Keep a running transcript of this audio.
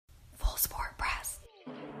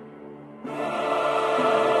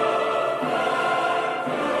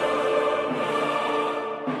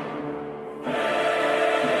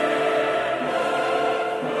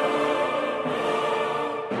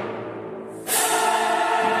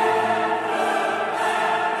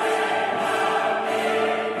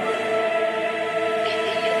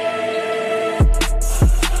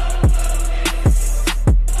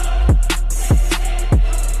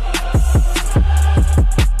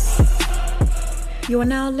You are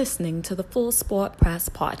now listening to the Full Sport Press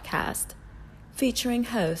podcast, featuring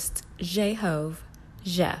hosts Jay Hove,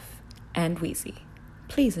 Jeff, and Weezy.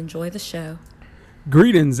 Please enjoy the show.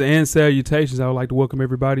 Greetings and salutations. I would like to welcome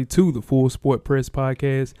everybody to the Full Sport Press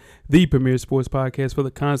podcast, the premier sports podcast for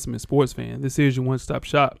the consummate sports fan. This is your one-stop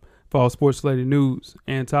shop for all sports-related news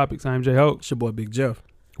and topics. I'm Jay Hove. It's your boy Big Jeff.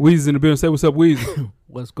 Weezy's in the building. Say what's up, Weezy.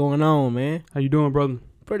 What's going on, man? How you doing, brother?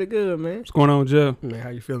 Pretty good, man. What's going on, Jeff? Man, how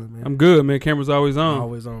you feeling, man? I'm good, man. Camera's always on.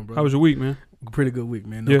 Always on, bro. How was your week, man? Pretty good week,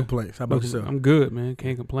 man. No complaints. How about yourself? I'm good, man.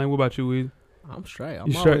 Can't complain. What about you, Weezy? I'm straight.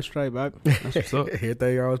 You always straight, baby. That's what's up.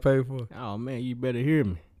 Everything you always paid for. Oh, man, you better hear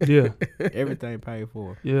me. Yeah. Everything paid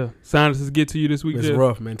for. Yeah. Sinuses get to you this week, It's Jeff?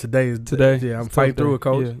 rough, man. Today. Yeah, I'm fighting through it,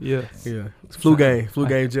 coach. Yeah. It's flu game,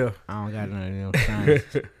 Jeff. I don't got none of them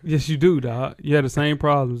signs. Yes, you do, dog. You had the same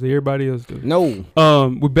problems that everybody else do. No.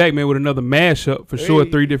 We're back, man, with another mashup. For sure,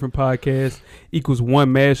 3 different podcasts equals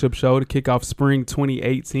one mashup show to kick off spring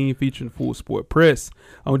 2018, featuring Full Sport Press,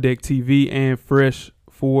 On Deck TV, and Fresh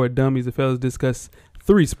for Dummies. The fellas discuss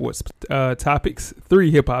 3 sports topics, 3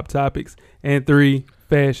 hip-hop topics, and 3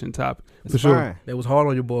 fashion topics. For sure. Fine. That was hard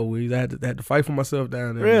on your boy, Weez. I had to fight for myself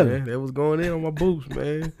down there, Really? man. That was going in on my boots,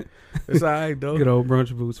 man. It's all right, though. Good old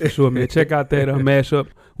brunch boots, for sure, man. Check out that mashup.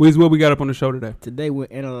 Weez, what we got up on the show today? Today we're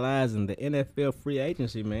analyzing the NFL free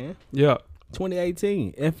agency, man. Yeah.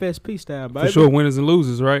 2018, FSP style, baby. For sure, winners and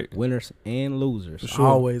losers, right? Winners and losers. For sure.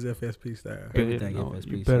 Always FSP style. Everything Yeah,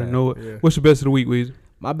 FSP you better style. know it. Yeah. What's your best of the week, Weez?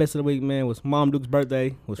 My best of the week, man, was Mom Duke's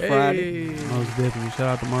birthday. Was Friday. Hey. Most definitely. Shout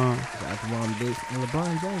out to Mom. Shout out to Mom Duke. And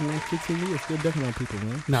LeBron James, man, 15 years, still ducking on people,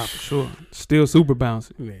 man. Nah, for sure. Still super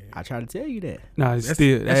bouncy. Man. I try to tell you that. Nah, it's That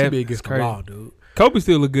still should be it's against the crazy. law, dude. Kobe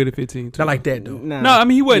still look good at 15 too. Not like that, though. Nah. No, I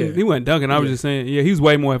mean he wasn't. Yeah. He wasn't dunking. I was Yeah. just saying. Yeah, he was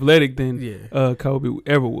way more athletic than Yeah. Kobe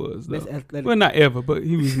ever was. Though. Best athletic. Well, not ever, but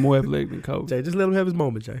he was more athletic than Kobe. Jay, just let him have his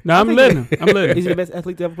moment, Jay. No, I'm think letting him. I'm letting Is he him. the best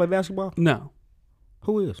athlete to ever play basketball? No,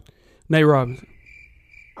 Who is? Nate Robinson.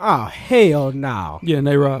 Oh, hell no. Yeah,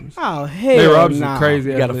 Nate Robinson. Oh, hell Nate Robinson no. crazy.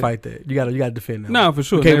 You got to athlete. fight that. You got to defend that. No, for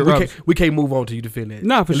sure. We Nate can't, Robinson. we can't move on till you defend that.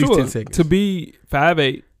 Nah, for At least sure. 10 seconds. To be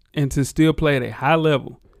 5'8" and to still play at a high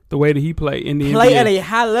level, the way that he played in the Play NBA. at a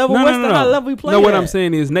high level? No, What's no, the no. high level he played No, what at? I'm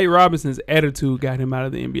saying is Nate Robinson's attitude got him out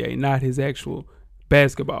of the NBA, not his actual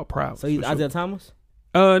basketball prowess. So he's for sure. Isaiah Thomas?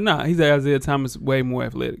 Nah, he's Isaiah Thomas, way more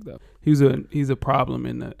athletic though. He's a problem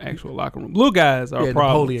in the actual locker room. Little guys are Yeah,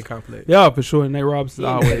 problems. Napoleon complex. Yeah, for sure. Nate Robinson's He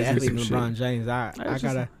ain't always better get athlete some than shit. LeBron James. I That's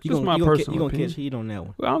gotta. just my personal You gonna opinion. catch heat on that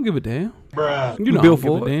one. Well, I don't give a damn. Bruh. You know, I built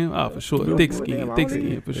don't give for a it. damn. Oh, for sure. built Thick for it. skin, Damn, thick already?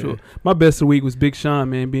 skin, for Yeah. sure. My best of the week was Big Sean,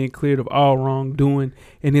 man, being cleared of all wrongdoing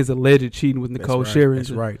and his alleged cheating with Nicole That's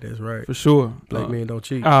Scherzinger. right. That's right. For sure. Black men don't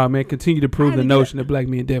cheat. Man, continue to prove How the did notion that black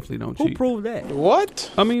men definitely don't Who cheat. proved that?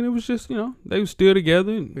 I mean, it was just, they were still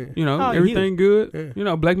together and, Yeah. everything good.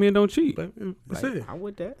 Yeah. Black men don't cheat. That's Like, it. I'm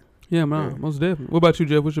with that. Yeah, man, Yeah. most definitely. What about you,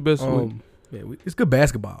 Jeff? What's your best of the week? It's good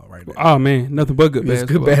basketball right now. Oh, man, nothing but good It's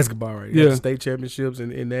basketball. good basketball right now. Yeah. The state championships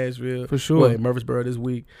in Nashville. For sure. Well, in Murfreesboro this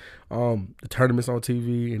week. The tournaments on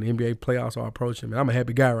TV and the NBA playoffs are approaching. Man, I'm a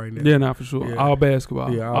happy guy right now. Yeah, not for sure. Yeah. All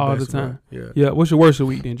basketball. Yeah, all basketball. the time. Yeah. Yeah, what's your worst of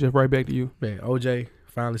the week then, Jeff? Right back to you. Man, OJ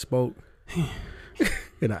finally spoke.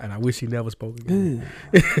 and I wish he never spoke again.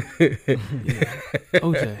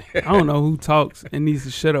 OJ. I don't know who talks and needs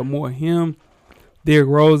to shut up more. Him. Derrick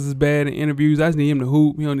Rose is bad in interviews. I just need him to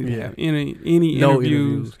hoop. He don't need to Yeah. have any No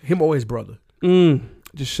interviews. Him or his brother.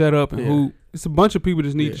 Just shut up and Yeah. hoop. It's a bunch of people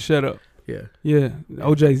just need Yeah. to shut up. Yeah. Yeah.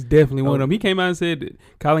 OJ's definitely one of them. He came out and said that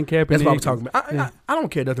Colin Kaepernick. That's what I'm talking about. Yeah. I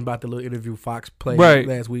don't care nothing about the little interview Fox played Right.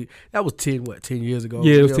 last week. That was 10 years ago.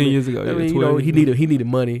 Yeah, it You was know 10 what I mean? years ago. I Yeah, mean, 12 years ago. he needed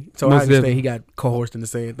money. So Most I understand definitely. he got coerced into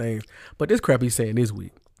saying things. But this crap he's saying this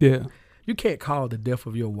week. Yeah. You can't call the death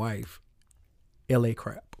of your wife LA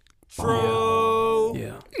crap.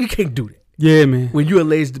 Yeah. You can't do that. Yeah, man. When you're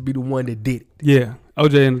alleged to be the one that did it. Yeah.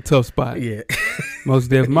 OJ in a tough spot. Yeah. Most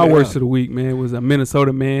definitely. My Yeah. worst of the week, man, was a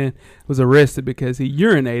Minnesota man was arrested because he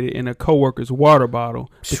urinated in a coworker's water bottle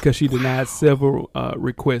because she denied several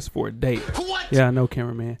requests for a date. What? Yeah, I know,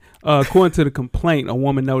 cameraman. According to the complaint, a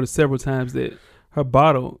woman noticed several times that her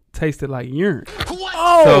bottle tasted like urine.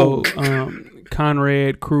 Oh! So,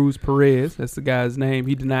 Conrad Cruz Perez, that's the guy's name,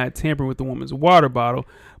 he denied tampering with the woman's water bottle,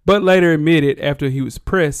 but later admitted after he was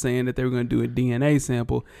pressed saying that they were going to do a DNA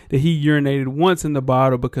sample that he urinated once in the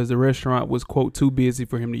bottle because the restaurant was, quote, too busy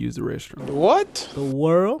for him to use the restroom. What? The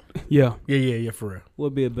world Yeah. Yeah, for real.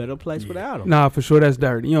 would be a better place without him. Nah, for sure that's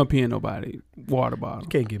dirty. You don't pee in nobody water bottle.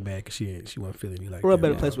 Can't get mad because she wasn't feeling you like World that.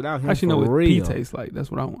 better man. place without him. How she know for what pee real. tastes like? That's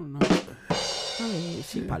what I want to know. I mean,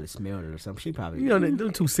 she probably smelled it or something. She probably. You know,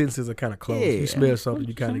 them two senses are kind of close. Yeah. You smell something,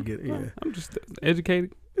 you kind of get, yeah. I'm just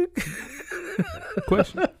educated.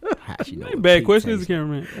 Question. She know Ain't what bad Pete question, tastes. is it,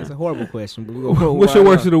 cameraman? That's a horrible question, but we gonna What's your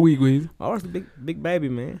worst of the week, Weezy? Oh, it's the big baby,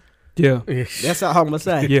 man. Yeah. That's all I'm gonna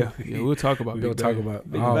say. Yeah, we'll talk about We're Big gonna Baby. talk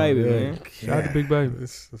about Big Baby, man. Shout out to Big Baby.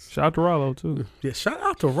 Shout out to Rollo, too. Yeah, shout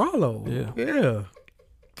out to Rollo. Yeah.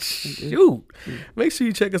 Shoot. Make sure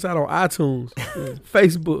you check us out on iTunes,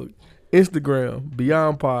 Facebook, Instagram,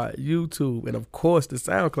 Beyond Pod, YouTube, and of course the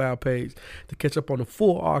SoundCloud page to catch up on the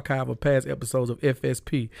full archive of past episodes of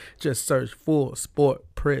FSP. Just search Full Sport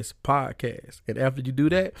Press Podcast. And after you do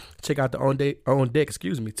that, check out the On Deck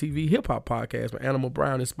TV Hip Hop Podcast with Animal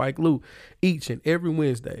Brown and Spike Lee each and every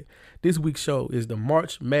Wednesday. This week's show is the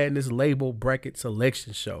March Madness Label Bracket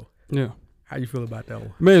Selection Show. Yeah. How you feel about that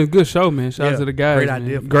one? Man, good show, man. Shout out to the guys. Great man.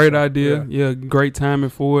 idea for Great the show. idea. Yeah, great timing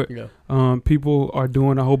for it. Yeah. People are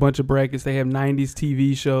doing a whole bunch of brackets. They have 90s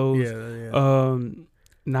TV shows. Yeah.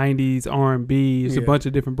 90s R&B. It's a Yeah. bunch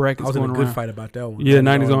of different brackets I was in going a good around. fight about that one. Yeah,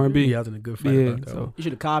 90s R&B. Yeah, I was in a good fight Yeah, about that so one. You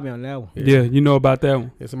should have called me on that one. yeah, you know about that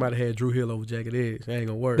one. If somebody had Drew Hill over Jagged Edge, that ain't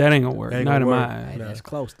gonna work. That ain't gonna work. Ain't Not gonna in work. my Hey, eyes. that's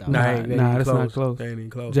close though. Nah, that's not close. That ain't even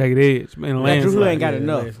close. Jagged Edge, man. Yeah, Landslide. Drew ain't got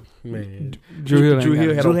enough. Man. Drew Hill Drew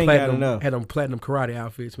Hill had Drew on ain't got platinum, enough. had on platinum karate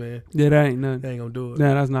outfits, man. Yeah, that ain't nothing. They ain't gonna do it.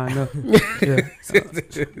 Nah, that's not enough. Yeah,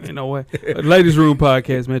 ain't no way. Ladies Room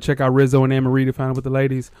podcast, man. Check out Rizzo and Anne-Marie to find out what the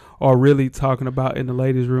ladies are really talking about in the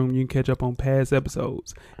ladies' room. You can catch up on past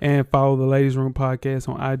episodes and follow the Ladies Room podcast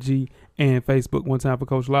on IG and Facebook. One time for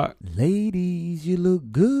Coach Locke. Ladies, you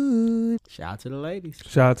look good. Shout out to the ladies.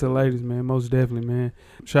 Shout out to the ladies, man. Most definitely, man.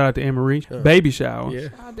 Shout out to Anne-Marie. Sure. Baby shower. Yeah,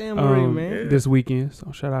 Shout out to Marie, man. yeah. This weekend.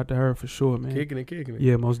 So shout out to her for sure, man. kicking it.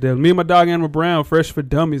 Yeah, most definitely. Me and my dog Animal Brown, Fresh for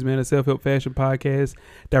Dummies, man, a self-help fashion podcast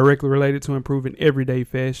directly related to improving everyday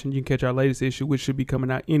fashion. You can catch our latest issue, which should be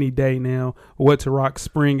coming out any day now. What to Rock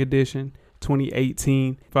Spring Edition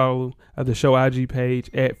 2018. Follow the show IG page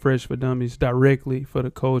at Fresh for Dummies directly for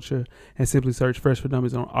the culture, and simply search Fresh for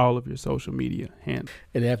Dummies on all of your social media handles.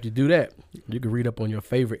 And after you do that, you can read up on your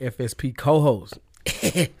favorite FSP co-host.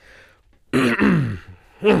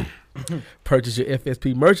 Purchase your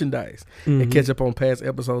FSP merchandise and catch up on past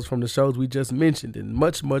episodes from the shows we just mentioned and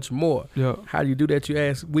much, much more. Yeah. How do you do that, you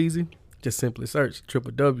ask, Weezy? Just simply search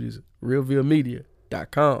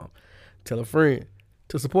www.realvillemedia.com. Tell a friend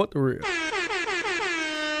to support the real.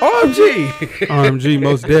 RMG,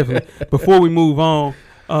 most definitely. Before we move on,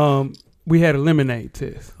 we had a lemonade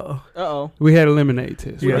test. Uh-oh. We had a lemonade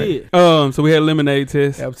test. Yeah. Right? Did. So we had a lemonade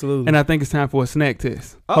test. Absolutely. And I think it's time for a snack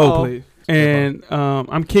test. Uh-oh. Hold, please. And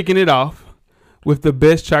I'm kicking it off with the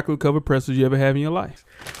best chocolate covered pretzels you ever have in your life.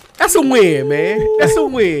 That's a win, man. That's a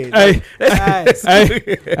win. Hey, That's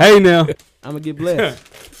hey now. I'm going to get blessed.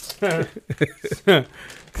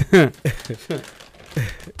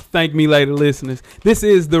 Thank me later, listeners. This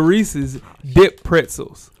is the Reese's Dip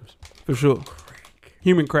Pretzels. For sure.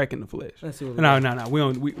 Human crack in the flesh. Let's see what No. We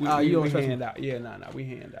you don't trust hand out. Yeah, we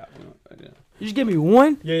hand out. You just give me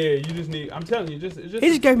one? Yeah, you just need. I'm telling you, just. He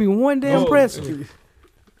just gave me one damn Oh, pretzel.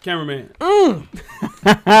 Cameraman.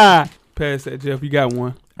 Pass that, Jeff. You got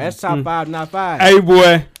one. That's top five, not five. Hey,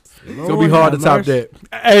 boy. It's going to be hard to top that.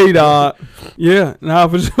 Hey, dog. Yeah, nah,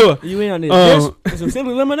 for sure. You in on this? This some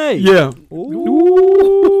Simply Lemonade. Yeah.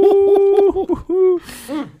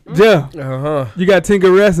 Yeah. Uh-huh. You got 10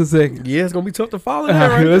 good wrestling seconds. Yeah, it's going to be tough to follow All that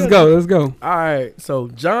right, right let's there. go. Let's go. All right, so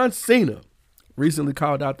John Cena recently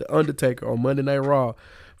called out The Undertaker on Monday Night Raw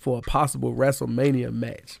for a possible WrestleMania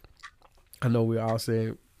match. I know we all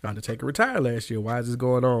said Undertaker retired last year. Why is this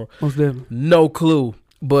going on? Most definitely. No clue,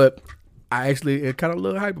 but I actually am kind of a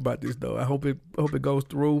little hype about this though. I hope it goes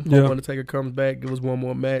through. Yeah. Hope Undertaker comes back, give us one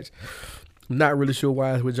more match. I'm not really sure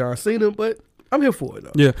why it's with John Cena, but I'm here for it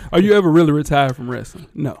though. Yeah. Are you ever really retired from wrestling?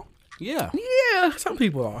 No. Yeah. Yeah, some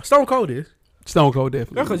people are. Stone Cold is. Stone Cold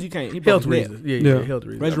definitely. That's because you can't. He Health broke his neck. reasons. Yeah, health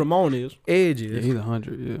reasons. Reggie Ramon is. Edge Yeah, is. he's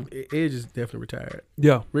 100. Yeah. Edge is definitely retired.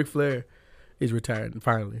 Yeah. Ric Flair is retired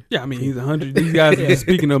finally. Yeah, I mean, he's 100. These guys are just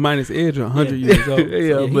speaking of minus Edge are 100 years old. Yeah,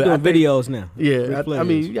 Yeah, he but I doing think- videos now. Yeah, Ric Flair I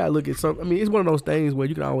mean, is. you gotta look at some. I mean, it's one of those things where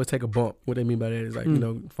you can always take a bump. What they mean by that is like,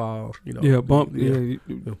 fall. Yeah, bump. Yeah.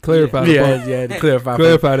 Clarify the Yeah, bump. yeah. To clarify,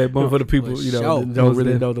 Clarify that for bump. the people, For that sure. don't Most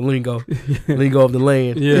really definitely. know the lingo of the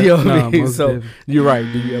land. Yeah. You know what Nah, I mean? most So definitely. you're right.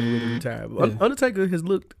 Do you ever really retire? But Yeah. Undertaker has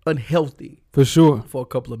looked unhealthy For sure. for a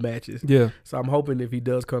couple of matches. Yeah. So I'm hoping if he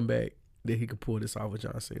does come back, that he could pull this off with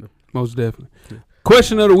John Cena. Most definitely.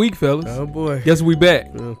 Question of the week, fellas. Oh boy. Guess we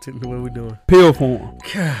back. What are we doing? Pill form.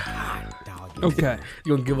 Dog, Okay.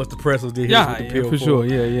 You gonna give us the pretzels? Then Yeah, the yeah, pill for for sure.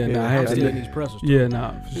 Yeah, yeah. Yeah, Nah, I I'm had still in to. these pretzels. Yeah,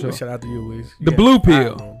 nah, for sure. Shout out to you, Wiz. The Yeah. blue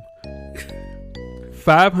pill. I-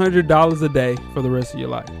 $500 a day for the rest of your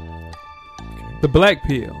life. The black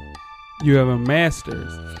pill. You have a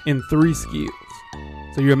master's in 3 skills.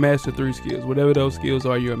 So you're a master of 3 skills. Whatever those skills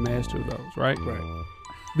are, you're a master of those, right? Right.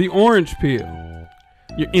 The orange pill,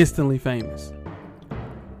 you're instantly famous.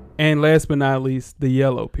 And last but not least, the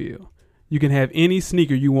yellow pill. You can have any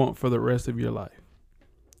sneaker you want for the rest of your life.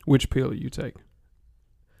 Which pill are you taking?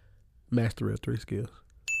 Master of 3 skills.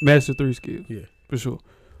 Master 3 skills. Yeah. For sure.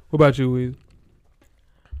 What about you, Weezy?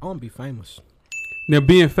 I want to be famous. Now,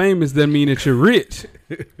 being famous doesn't mean that you're rich.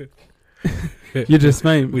 You're just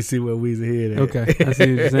famous. We see what Weezy here. Okay, I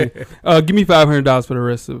see what you're saying. Give me $500 for the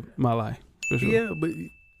rest of my life. For sure. Yeah, but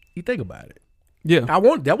you think about it. Yeah.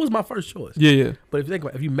 That was my first choice. Yeah. But if you think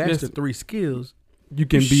about it, if you master Yes. 3 skills, You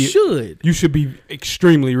can be. should. You should be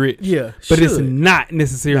extremely rich. Yeah. But it's should. not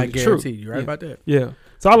necessarily Not true. guaranteed. You right Yeah. about that? Yeah.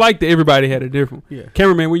 So I like that everybody had a different. Yeah.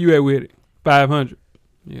 Cameraman, where you at with it? 500.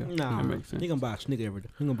 Yeah. Nah, That makes sense. he gonna buy a sneaker every day.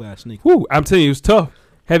 He gonna buy a sneaker. Whew, I'm telling you, it's tough.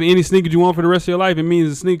 Having any sneaker you want for the rest of your life, it means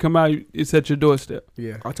the sneaker come out, it's at your doorstep.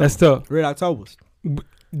 Yeah. That's tough. Red Octobers.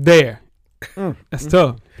 There. That's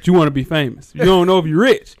tough. But you want to be famous. You don't know if you're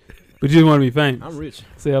rich, but you just want to be famous. I'm rich.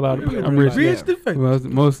 Say a lot of Yeah, I'm rich. rich now. to famous.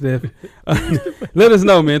 Well, most definitely. Let us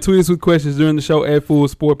know, man. Tweet us with questions during the show at Full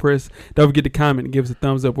Sport Press. Don't forget to comment and give us a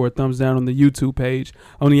thumbs up or a thumbs down on the YouTube page,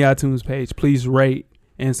 on the iTunes page. Please rate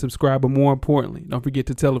and subscribe. But more importantly, don't forget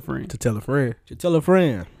to tell a friend. To tell a friend. Should tell a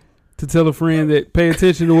friend. To tell a friend that pay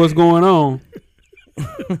attention to what's going on.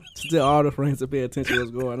 To tell all the friends to pay attention to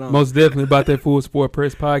what's going on. Most definitely about that Full Sport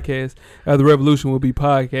Press podcast. The Revolution will be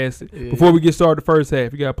podcasted. Yeah. Before we get started the first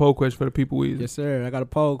half, you got a poll question for the people, Weezy. Yes, sir. I got a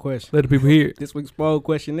poll question. Let the people hear it. This week's poll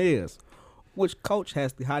question is: which coach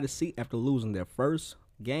has the hottest seat after losing their first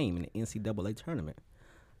game in the NCAA tournament?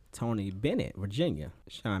 Tony Bennett, Virginia.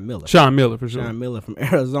 Sean Miller. Sean Miller, for sure. Sean Miller from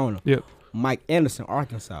Arizona. Yep. Mike Anderson,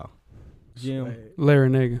 Arkansas. Jim Larry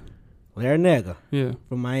Nagel. Larry Nagel Yeah,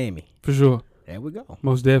 from Miami. for sure. There we go.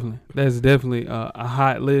 Most definitely. That's definitely a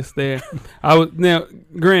hot list there. Now,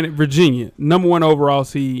 granted, Virginia, number 1 overall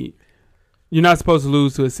seed. You're not supposed to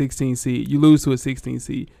lose to a 16 seed. You lose to a 16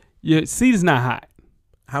 seed. Your seed is not hot.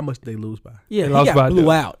 How much they lose by? Yeah, They he lost got by blew them.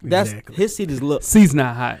 out. That's Exactly. his seat is look. Seed's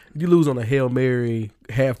not hot. You lose on a Hail Mary,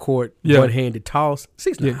 half court, Yeah. one-handed toss.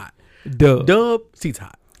 Seat's not Yeah. hot. Dub. Dub, seat's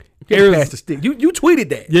hot. Ariz- Pass the stick. You tweeted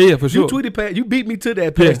that. Yeah, for sure. You tweeted past. You beat me to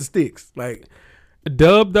that. Pass Yeah. the sticks. Like, A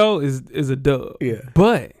dub, though, is a dub. yeah.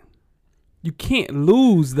 But you can't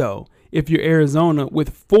lose, though, if you're Arizona with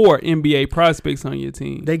 4 NBA prospects on your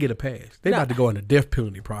team. They get a pass. They Nah. about to go into death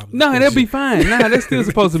penalty probably. No, they'll be fine. Nah, they're still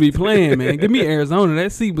supposed to be playing, man. Give me Arizona.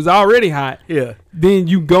 That seat was already hot. Yeah. Then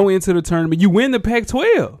you go into the tournament. You win the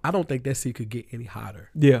Pac-12. I don't think that seat could get any hotter.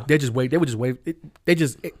 Yeah. They just wait. They would just wait. They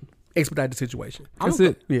just expedite the situation. That's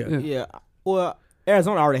it. Yeah. Yeah. Well,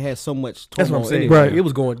 Arizona already has so much. That's what I'm turmoil saying. anyway. Right. It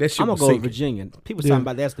was going. That shit I'm gonna was go with sinking. Virginia. People Yeah. talking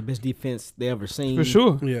about that's the best defense they ever seen. For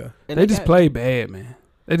sure. Yeah. And They just got- play bad, man.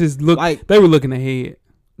 They just look Like- they were looking ahead.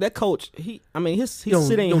 that coach. His You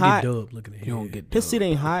seat ain't don't hot. get dubbed looking at You don't get His seat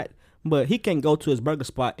ain't hot, but he can go to his burger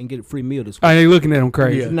spot and get a free meal this week. Oh, they looking at him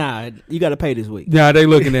crazy. Yeah. Nah, you got to pay this week. Yeah, they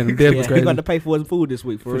looking at him definitely Yeah, crazy. you got to pay for his food this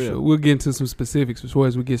week for For real. sure. We'll get into some specifics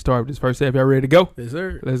as we get started with this first half. Y'all ready to go? Yes,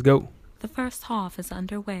 sir. Let's go. The first half is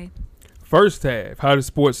underway. First half, hottest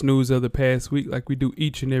sports news of the past week, like we do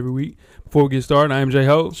each and every week. Before we get started, I am J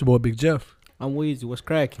Ho. It's your boy Big Jeff. I'm Weezy. What's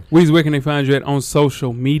cracking? Weezy, where can they find you at on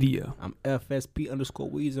social media? I'm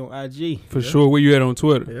FSP_Weezy on IG. For sure. Where you at on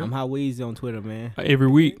Twitter? Yeah. I'm Hot Weezy on Twitter, man. Every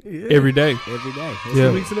week, Yeah. every day. Every day. Yeah.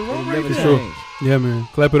 2 weeks in a row, It'll right never For there. sure. change. Yeah, man.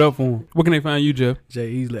 Clap it up for him. Where can they find you, Jeff?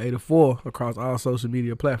 Jay Easley 84 across all social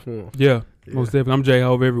media platforms. Yeah, Yeah. most definitely. I'm J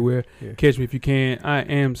Hove everywhere. Yeah. Catch me if you can. I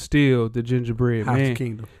am still the gingerbread House man. of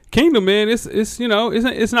Kingdom. Kingdom, man. It's you know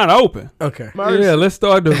it's not open. Okay. Yeah, let's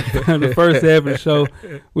start the first half of the show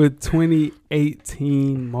with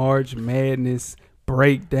 2018 March Madness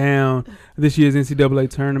breakdown. This year's NCAA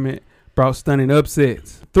tournament brought stunning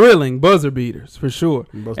upsets, thrilling buzzer beaters for sure,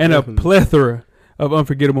 Most and a definitely. plethora of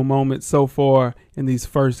unforgettable moments so far in these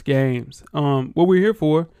first games. What we're here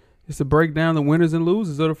for is to break down the winners and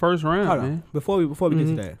losers of the first round, Hold man. on. Before we get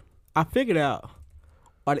Mhm. to that, I figured out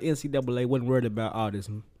why the NCAA wasn't worried about all this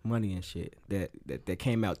money and shit that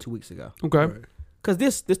came out 2 weeks ago. Okay. Right. Cause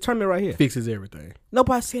this tournament right here, Fixes everything.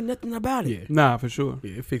 nobody said nothing about it. Yeah. Nah, for sure.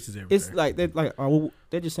 Yeah, it fixes everything. It's like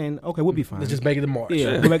they're just saying, okay, we'll be fine. Let's just make it a March.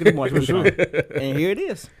 yeah, we'll make it a March. We'll be For fine. And here it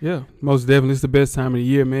is. Yeah, most definitely. It's the best time of the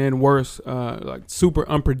year, man. Worst, like super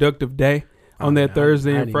unproductive day on that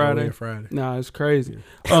Thursday and Friday. Friday. Nah, it's crazy.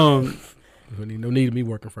 No need of me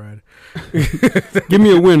working Friday. Give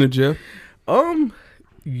me a winner, Jeff.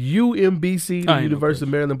 UMBC, the University of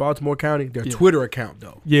Maryland, Baltimore County, their Twitter account,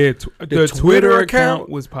 though. Yeah, the Twitter account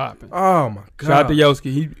was popping. Oh, my God. Shout out to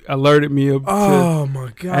Yoski. He alerted me up oh,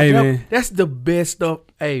 my God. Hey, man. That's the best stuff.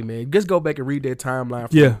 Hey, man, just go back and read that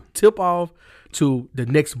timeline from tip-off to the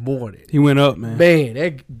next morning. He went up, man. Man,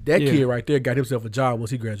 that kid right there got himself a job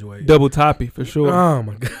once he graduated. Double toppy, for sure. Oh,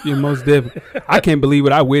 my God. Yeah, most definitely. I can't believe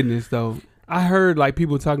what I witnessed, though. I heard, like,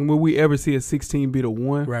 people talking, will we ever see a 16 beat a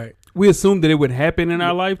 1? Right. We assumed that it would happen in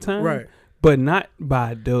our lifetime. Right. But not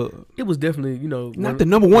by a dub. It was definitely, not the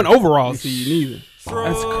number 1 overall seed either.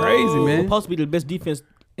 That's crazy, man. Supposed to be the best defense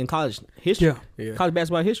in college history. Yeah. College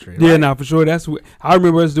basketball history. Yeah, nah, for sure. That's what I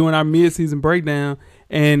remember us doing our mid-season breakdown,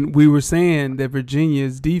 and we were saying that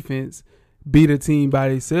Virginia's defense beat a team by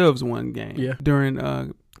themselves one game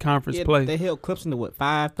during conference play. They held Clemson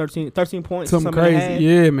to 13 points. Something crazy.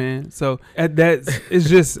 Yeah, man. So it's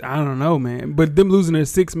just, I don't know, man. But them losing their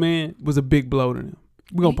 6 man was a big blow to them.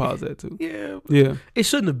 We're going to pause that too. Yeah. It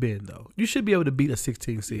shouldn't have been, though. You should be able to beat a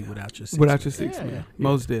 16 seed without your 6 Without your 6 man.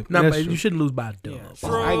 Most definitely. No, but you shouldn't lose by a dub.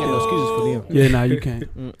 I ain't got no excuses for them. Yeah, nah, you can't.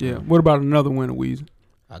 Yeah. What about another winner, Weezy?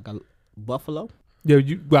 I got Buffalo. Yeah,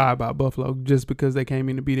 you lie about Buffalo just because they came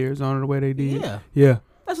in to beat Arizona the way they did. Yeah.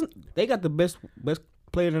 They got the best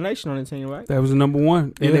player in the nation on the team, right? That was the number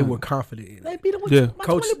 1. And they were confident in it. They beat them with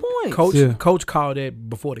 20 points. Coach called that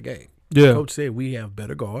before the game. Yeah. Coach said we have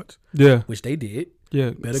better guards. Yeah. Which they did.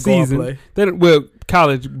 Yeah. Better guard play.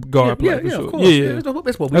 College guard play. Yeah, for of sure. course. Yeah.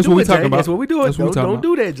 That's what we talking about. That's what we doing. That's what we talking Don't about.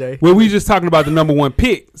 do that, Jay. Well, we just talking about the number 1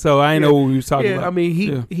 pick, so I ain't know what we was talking about. I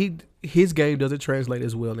mean, his game doesn't translate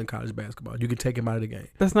as well in college basketball. You can take him out of the game.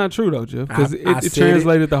 That's not true, though, Jeff, because it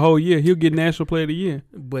translated the whole year. He'll get National Player of the Year.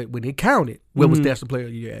 But when it counted, what was National Player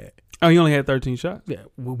of the Year at? Oh, he only had 13 shots. Yeah,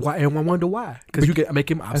 why? And I wonder why. Because you can make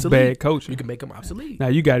him obsolete. That's bad coaching. You can make him obsolete. Now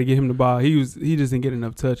you got to get him the ball. He just didn't get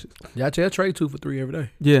enough touches. Y'all trade 2 for 3 every day.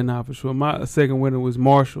 Yeah, nah, for sure. My second winner was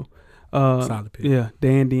Marshall. Solid pick. Yeah,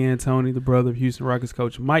 Dan D'Antoni, the brother of Houston Rockets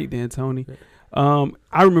coach Mike D'Antoni.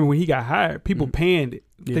 I remember when he got hired, people panned it,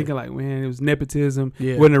 thinking like, man, it was nepotism.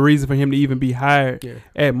 Wasn't a reason for him to even be hired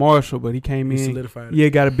at Marshall, but he came in. Solidified it. Yeah,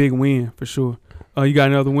 got a big win for sure. You got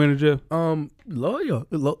another winner, Jeff? Loyola.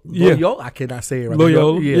 I cannot say it right.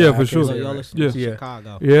 Loyola, for sure. Loyola,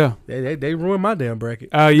 Chicago. Yeah. They ruined my damn bracket.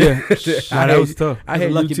 Oh, yeah. That was tough. I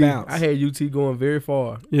had lucky bounce. I had UT going very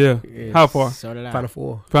far. Yeah. How far? So did I. Final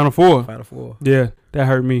four. Final four. Yeah, that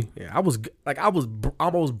hurt me. Yeah, I was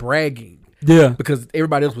almost bragging. Yeah. Because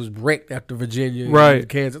everybody else was wrecked after Virginia and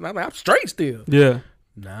Kansas. And I'm like, I'm straight still. Yeah.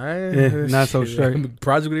 Nah. Not so straight. I'm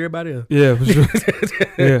project with everybody else. Yeah, for sure.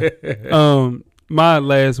 Yeah. My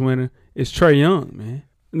last winner is Trae Young, man.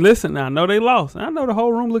 Listen, I know they lost. I know the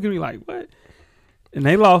whole room looking at me like, what? And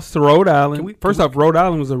they lost to Rhode Island. First off, Rhode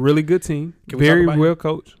Island was a really good team. Very well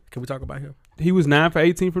coached. Can we talk about him? He was 9 for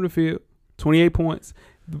 18 from the field, 28 points.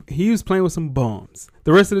 He was playing with some bums.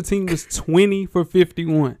 The rest of the team was 20 for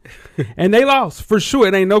 51. And they lost, for sure.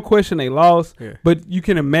 It ain't no question they lost. Yeah. But you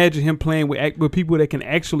can imagine him playing with people that can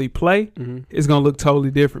actually play. Mm-hmm. It's going to look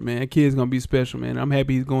totally different, man. That kid's going to be special, man. I'm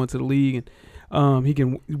happy he's going to the league. And he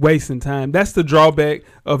can wasting time. That's the drawback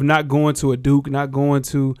of not going to a Duke, not going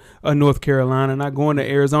to a North Carolina, not going to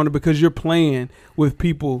Arizona, because you're playing with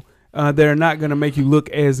people that are not going to make you look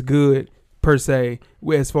as good per se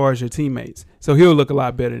as far as your teammates. So he'll look a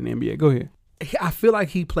lot better in the NBA. Go ahead. I feel like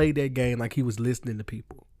he played that game like he was listening to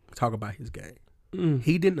people talk about his game.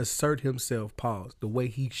 He didn't assert himself, the way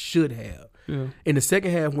he should have. Yeah. In the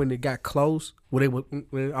second half, when it got close, when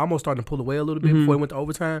it almost started to pull away a little bit before it went to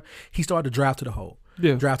overtime, he started to drive to the hole.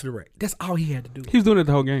 Yeah. Drive to the rack. That's all he had to do. He was doing it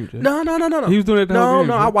the whole game, Jay. No. He was doing it the whole game.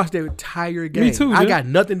 No, I watched that entire game. Me too, I got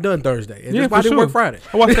nothing done Thursday. And that's why I didn't work Friday.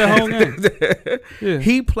 I watched that whole game. Yeah.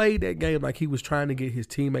 He played that game like he was trying to get his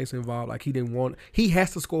teammates involved, like he didn't want. He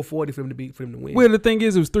has to score 40 for him to win. Well, the thing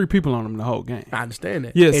is, it was 3 people on him the whole game. I understand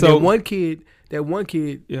that. Yeah, and so that one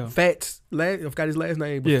kid, Fats, I forgot his last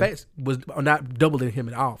name, but Fats was not doubling him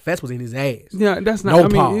at all. Fats was in his ass. Yeah, that's not.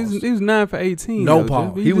 He was 9 for 18. No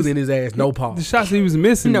pause. He was in his ass. No pause. The shots he was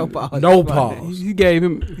missing. No pause. He gave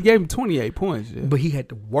him 28 points. Yeah. But he had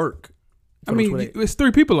to work. I mean, it's 3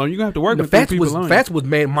 people on you. You have to work with 3 people on you. Fats was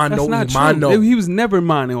mono. That's not true. He was never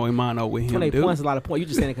mono with him. 28 points is a lot of points. You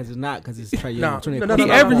just saying it because it's not because it's Trae Young.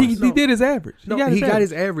 He did his average. He got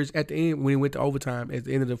his average at the end when he went to overtime at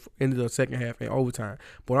the end of the second half and overtime.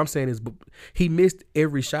 But what I'm saying is he missed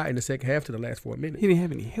every shot in the second half to the last 4 minutes. He didn't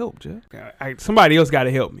have any help, Jay. Somebody else got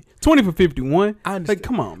to help me. 20 for 51. I understand. Like,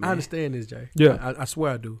 come on, man. I understand this, Jay. Yeah. I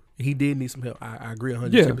swear I do. He did need some help. I agree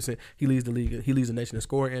 110%. He leads the league. He leads the nation in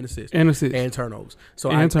scoring and assists and turnovers.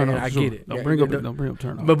 So I get it. Don't bring up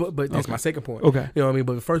turnovers. But that's my second point. Okay. You know what I mean?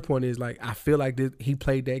 But the first point is like I feel like he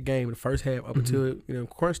played that game in the first half up until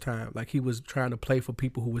crunch time. Like he was trying to play for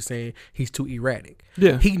people who were saying he's too erratic.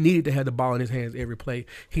 Yeah. He needed to have the ball in his hands every play.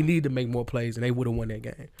 He needed to make more plays, and they would have won that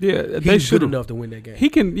game. Yeah, they should enough to win that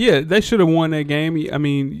game. They should have won that game. I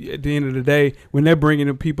mean, at the end of the day, when they're bringing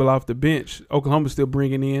in people off the bench, Oklahoma's still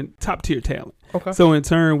bringing in top tier talent. Okay. So in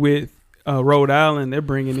turn with Rhode Island, they're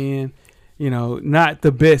bringing in, not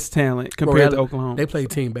the best talent compared to Oklahoma. They play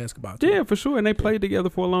team basketball too. Yeah, for sure. And they played together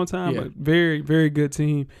for a long time. A very, very good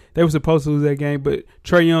team. They were supposed to lose that game, but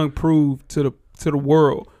Trae Young proved to the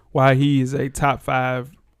world why he is a top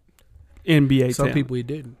 5 NBA talent. Some people he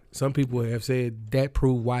didn't. Some people have said that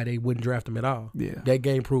proved why they wouldn't draft him at all. Yeah. That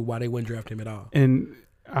game proved why they wouldn't draft him at all. And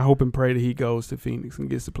I hope and pray that he goes to Phoenix and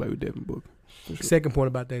gets to play with Devin Booker. Sure. Second point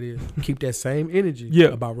about that is keep that same energy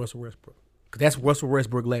about Russell Westbrook. Because that's Russell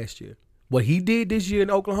Westbrook last year. What he did this year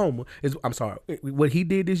in Oklahoma what he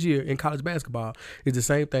did this year in college basketball is the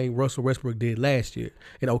same thing Russell Westbrook did last year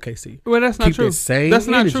in OKC. Well, that's not true. That's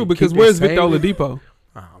not true because where's Victor Oladipo?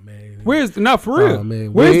 Oh man, not for real? Oh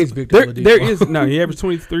man, where is Victor Oladipo? There is he averaged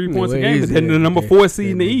 23 points a game. They're the number 4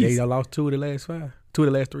 seed in the East. They lost 2 of the last 5. 2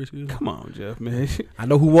 of the last 3. Excuse me. Come on, Jeff, man. I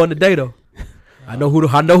know who won the day though. I know who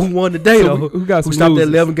won the day though. Who stopped that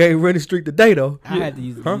 11-game running streak today though? I had to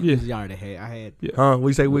use the yard ahead. I had. What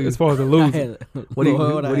you say? As far as the losing, what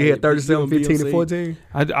he had 37, 15, and 14.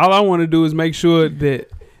 All I want to do is make sure that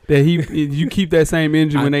you keep that same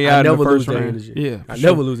energy when they out in the first round. Yeah, I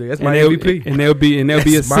never lose it. That's my MVP. And they'll be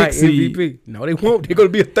a 6 seed. MVP. No, they won't. They're going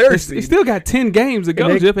to be a 3rd seed. They still got 10 games to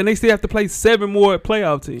go, Jeff, and they still have to play 7 more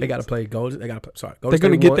playoff teams. They got to play Golden. They're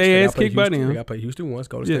going to get their ass kicked by them. They got to play Houston once,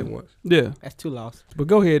 Golden State once. Yeah, that's 2 losses. But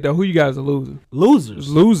go ahead though. Who you guys are losing?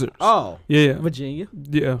 Losers. Oh, yeah. Virginia.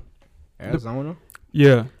 Yeah. Arizona.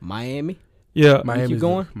 Yeah. Miami. Yeah, Miami's keep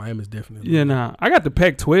going. Miami's definitely. Yeah, nah. I got the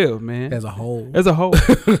Pac-12, man. As a whole,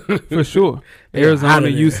 for sure. Arizona,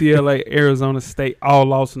 UCLA, Arizona State, all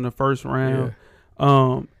lost in the first round.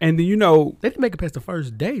 Yeah. And then they didn't make it past the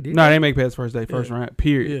first day, did they? No, they didn't make it past the first day, first round.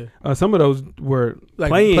 Period. Yeah. Some of those were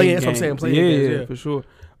playing games. That's what I'm saying. Playing games, yeah, for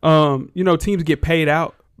sure. Teams get paid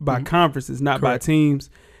out by conferences, not by teams.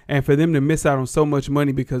 And for them to miss out on so much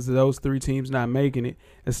money because of those 3 teams not making it,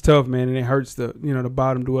 it's tough, man. And it hurts the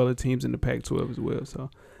bottom dweller teams in the Pac-12 as well. So,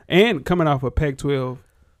 and coming off a Pac-12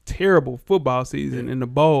 terrible football season in the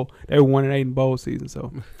bowl, they were 1-8 in bowl season.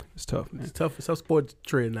 So it's tough, man. It's tough. It's tough sports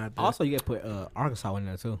trend out there. Also, you got to put Arkansas in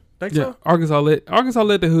there too. Think so? Arkansas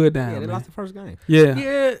let the hood down. Yeah, they man. lost the first game.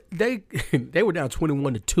 Yeah, they were down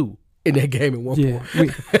 21-2 in that game at one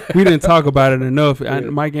point. we didn't talk about it enough.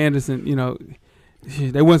 Mike Anderson,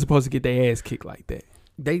 they weren't supposed to get their ass kicked like that.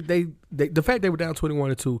 They the fact they were down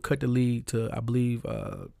 21-2 cut the lead to, I believe,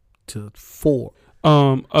 to 4.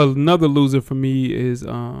 Another loser for me is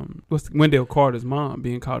Wendell Carter's mom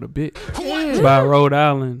being called a bitch by a Rhode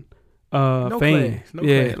Island fan.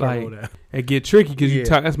 It get tricky because you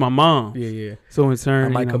talk. That's my mom. Yeah. So in turn, I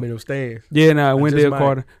might come in them stands. Yeah, Wendell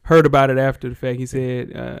Carter heard about it after the fact. He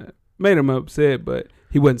said made him upset, but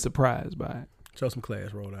he wasn't surprised by it. Show some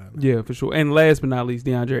class, Rhode Island. Yeah, for sure. And last but not least,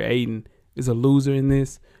 DeAndre Ayton is a loser in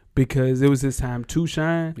this because it was his time to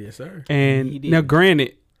shine. Yes, sir. And now,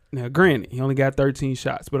 granted, he only got 13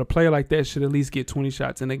 shots, but a player like that should at least get 20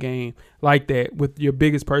 shots in a game like that with your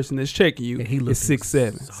biggest person that's checking you. And he is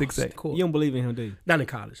 6'7", 6'8". Cool. You don't believe in him, do you? Not in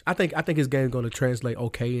college. I think his game's going to translate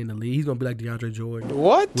okay in the league. He's going to be like DeAndre Jordan.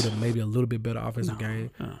 What? With maybe a little bit better offensive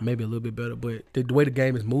game, maybe a little bit better. But the way the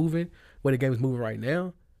game is moving, right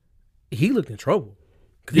now, he looked in trouble.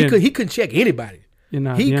 Because he couldn't check anybody. He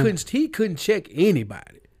couldn't check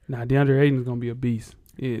anybody. Nah, DeAndre Ayton's going to be a beast.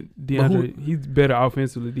 Yeah, he's better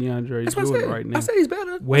offensively. DeAndre Jordan right now. I said he's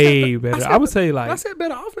better. Way better. I would say I said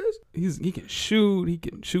better offense. He can shoot. He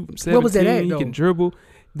can shoot from 17. What was that at, he though? can dribble.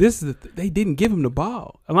 This is they didn't give him the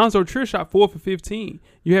ball. Alonzo Trier shot 4 for 15.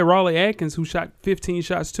 You had Raleigh Atkins who shot 15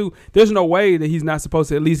 shots too. There's no way that he's not supposed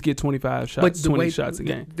to at least get 25 shots, 20 shots a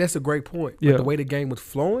game. That's a great point. Yeah. But the way the game was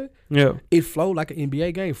flowing, it flowed like an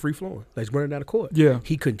NBA game, free flowing. Like running down the court. Yeah.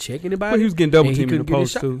 He couldn't check anybody. But he was getting double teamed in the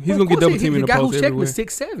post too. He's gonna get double teamed in the post everywhere. The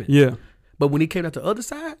guy who checked was 6'7". Yeah. But when he came out the other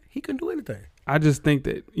side, he couldn't do anything. I just think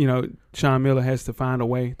that, Sean Miller has to find a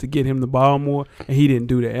way to get him the ball more, and he didn't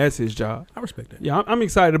do that. That's his job. I respect that. Yeah, I'm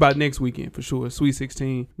excited about next weekend for sure. Sweet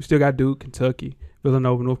 16. We still got Duke, Kentucky,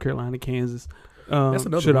 Villanova, North Carolina, Kansas. That's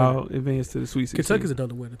another should winner. all advance to the Sweet 16. Kentucky's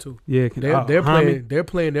another winner too. Yeah, they're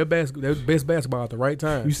playing their best basketball at the right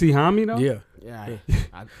time. You see Hami though? Yeah. Yeah.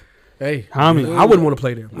 Hey, Hami. I wouldn't want to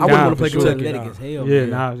play them. I wouldn't want to play for sure. Kentucky. Athletic as hell, Yeah,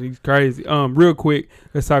 man. he's crazy. Real quick,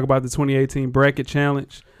 let's talk about the 2018 bracket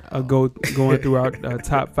challenge. Going through our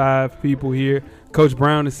top 5 people here. Coach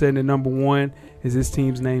Brown is setting at number 1. Is his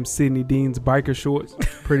team's name Sidney Dean's Biker Shorts?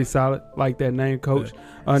 Pretty solid. Like that name, Coach.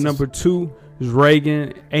 Number 2 is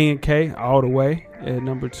Reagan A&K all the way at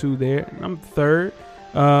number 2 there. Number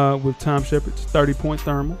 3rd with Tom Shepard's 30-point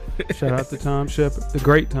thermal. Shout out to Tom Shepard, the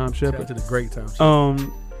great Tom Shout Shepard. out to the great Tom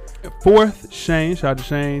Shepard. 4th, Shane. Shout out to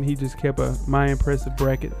Shane. He just kept my impressive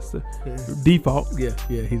bracket. It's the default. Yeah,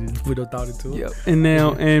 he didn't put no thought into it. Yep. And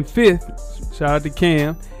now, and 5th, shout out to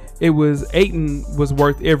Cam. It was Ayton was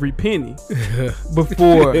worth every penny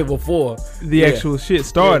before the actual shit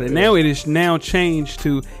started. Now it is now changed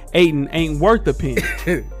to Ayton ain't worth a penny.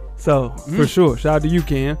 So for sure, shout out to you,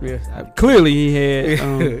 Cam. Yeah. Clearly he had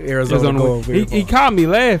Arizona going very He far. caught me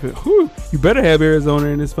laughing. Whew, you better have Arizona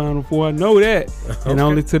in this Final Four. I know that. And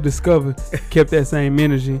only to discover kept that same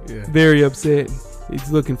energy. Yeah. Very upset.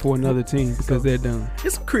 He's looking for another team because they're done.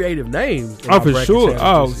 It's some creative names. in Oh, our for bracket sure. challenge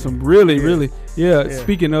Oh, this year. some really. Yeah.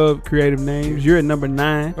 Speaking of creative names, you're at number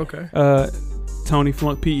 9. Okay. Tony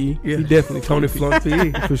Flunk PE. Yeah. He definitely Tony Flunk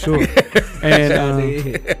PE. for sure.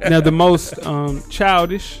 And now the most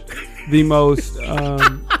childish, the most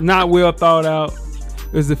not well thought out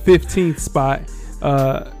is the 15th spot.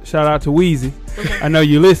 Shout out to Wheezy. I know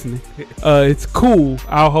you're listening. It's cool.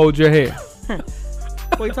 I'll hold your hair.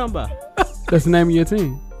 What you talking about? That's the name of your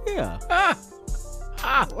team. Yeah.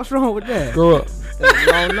 What's wrong with that? Grow up. That's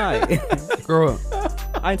a long night. Grow up.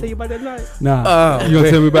 I didn't tell you about that night. Nah. Oh, You gonna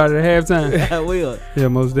man. tell me about it at halftime? I will. Yeah,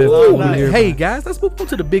 most definitely. Well, Here. Hey guys, let's move on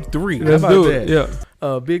to the Big 3. How Let's about do that? it.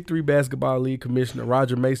 Yeah. Big 3 Basketball League Commissioner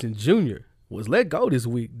Roger Mason Jr. was let go this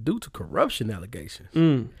week due to corruption allegations.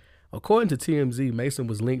 According to TMZ, Mason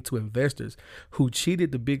was linked to investors who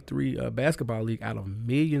cheated the Big 3 Basketball League out of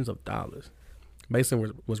millions of dollars.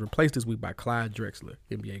 Mason was replaced this week by Clyde Drexler,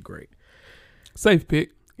 NBA great. Safe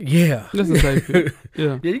pick. Yeah. That's a safe pick.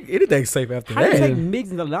 Yeah. Yeah, anything's safe after How did they that. take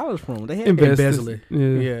millions of dollars from? They had Investors. Embezzling.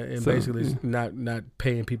 Yeah. And So, basically yeah. not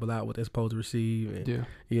paying people out what they're supposed to receive. And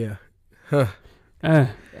Yeah. Huh.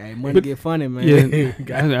 Hey, money get funny, man.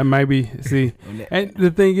 Yeah, that might be. See, and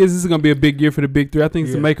the thing is, this is gonna be a big year for the Big 3. I think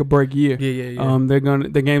it's a make or break year. Yeah.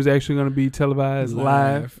 The game's actually gonna be televised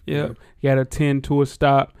live. Yep. You got a 10 tour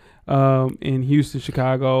stop in Houston,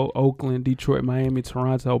 Chicago, Oakland, Detroit, Miami,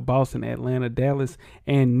 Toronto, Boston, Atlanta, Dallas,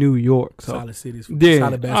 and New York. So Solid cities. yeah,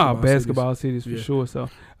 Solid basketball cities for sure. So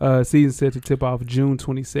season set to tip off June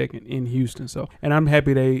 22nd in Houston. So, and I'm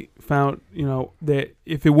happy they found, that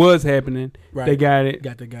if it was happening, Right. they got it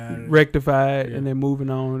Got the guy. rectified, Yeah. and they're moving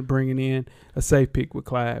on, bringing in a safe pick with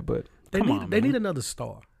Clyde. But They need another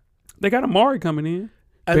star. They got Amari coming in.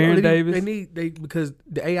 Baron Davis. Because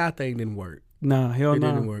the AI thing didn't work. Nah, hell It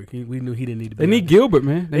no. didn't work. We knew he didn't need to be. They need out there. Gilbert,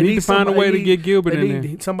 man. They need to find a way to get Gilbert They in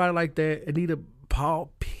need there. somebody like that. They need a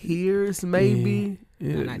Paul Pierce, maybe.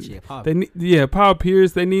 Yeah. Not yet, Pop. They need, Paul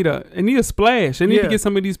Pierce. They need a splash. They need to get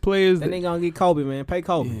some of these players. They ain't gonna get Kobe, man. Pay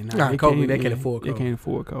Kobe. Nah, Kobe, they can't afford They Kobe. can't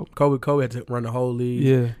afford Kobe. Kobe had to run the whole league.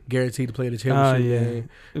 Yeah. Guaranteed to play in the Oh championship yeah. game.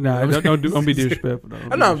 Nah, don't be disrespectful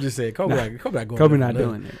though. No, I'm just saying. Kobe not going. Kobe there not for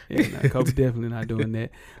doing that. Yeah, nah, Kobe definitely not doing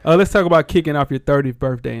that. Let's talk about kicking off your 30th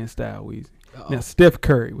birthday in style, Weezy. Now, Steph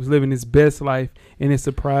Curry was living his best life in his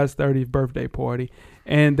surprise 30th birthday party,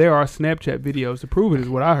 and there are Snapchat videos to prove it, is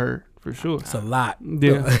what I heard for sure. It's a lot.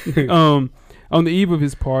 Yeah. On the eve of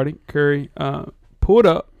his party, Curry pulled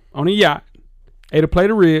up on a yacht, ate a plate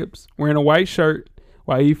of ribs, wearing a white shirt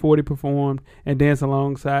while E40 performed, and danced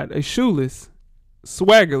alongside a shoeless,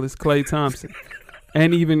 swaggerless Klay Thompson.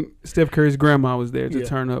 And even Steph Curry's grandma was there to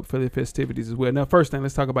turn up for the festivities as well. Now, first thing,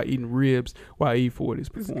 let's talk about eating ribs while E40 is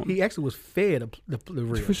performing. He actually was fed the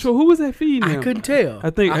ribs. For sure. Who was that feeding him? I couldn't tell. I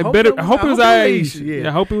think I I hope better. it was- I hope it was Aisha. Yeah.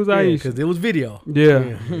 I hope it was Aisha. Because there was video. Yeah,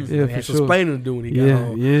 They for had some sure. explaining to do when he got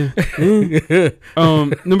home. Yeah.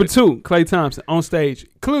 Number 2, Klay Thompson on stage.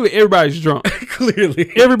 Clearly, everybody's drunk.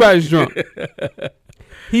 Clearly. Everybody's drunk.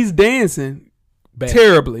 He's dancing Bad.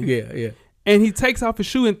 terribly. Yeah. And he takes off his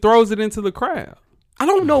shoe and throws it into the crowd I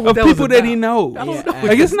don't know what of that people was that about. he knows. I don't know.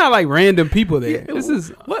 Like, it's not like random people there. Yeah, This is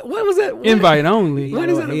what was that? What? invite only. What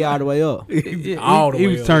is it He all the way up. All the he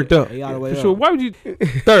way was up. turned up. He all the way For up. sure. Why would you?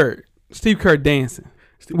 Third, Steve Kerr dancing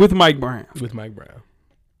with Mike Brown. With Mike Brown.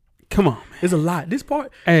 Come on, man. There's a lot. This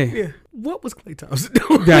part. Hey. Yeah. What was Klay Thompson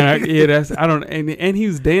doing? And he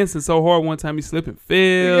was dancing so hard one time he slipped and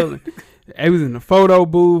fell. He was in the photo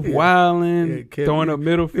booth, wilding, throwing up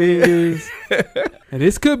middle fingers. And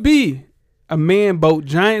this could be a man boat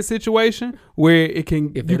giant situation where it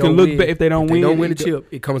can If they you don't can look win- back if they don't If win. they don't win the it go- chip,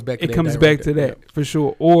 it comes back to It that. comes right back there. to that for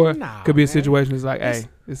sure. Or Nah, could be a man. situation that's like, hey,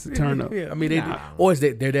 It's a turn up. Yeah, I mean, or is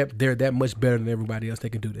that they're that much better than everybody else? They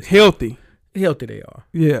can do this. Healthy. Healthy they are.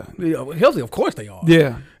 Yeah. Healthy, of course they are.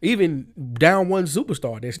 Yeah. Even down one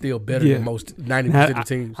superstar, they're still better than most 90% of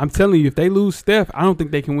teams. I'm telling you, if they lose Steph, I don't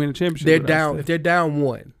think they can win a championship. They're down. If they're down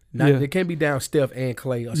one, they can't be down Steph and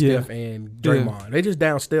Clay or Steph and Draymond. They just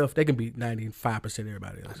down Steph. They can beat 95% of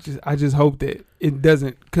everybody else. I just hope that it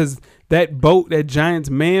doesn't, because that Giants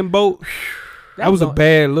man boat. That was a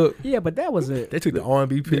bad look. Yeah, but that was it. They took the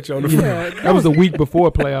R&B picture on the front. That was a week before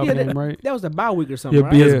a playoff game, right? That was the bye week or something,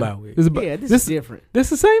 right? Yeah, it's a bye week. This is different.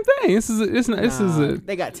 This is the same thing.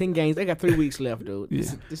 They got 10 games. They got 3 weeks left, dude.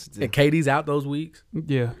 Yeah. This is And KD's out those weeks.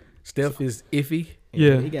 Yeah. Steph is iffy.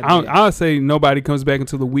 Yeah. I'll say nobody comes back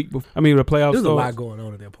until the week before. I mean, the playoffs. There's a lot going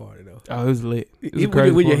on at that party, though. Oh, it was lit. It was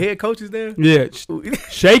Even when your head coach is there? Yeah.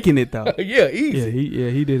 Shaking it, though. Yeah, easy. Yeah,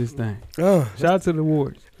 he did his thing. Shout out to the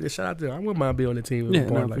Warriors. Yeah, shout out to them. I wouldn't mind being on the team.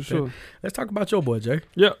 For sure. Let's talk about your boy, Jay.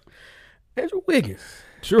 Yep. Andrew Wiggins.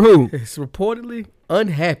 True. Is reportedly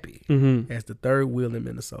unhappy as the third wheel in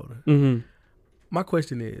Minnesota. Mm-hmm. My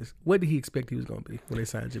question is, what did he expect he was going to be when they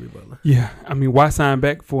signed Jimmy Butler? Yeah, I mean, why sign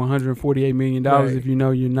back for $148 million if you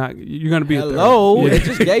know you're going to be Hello, a third? they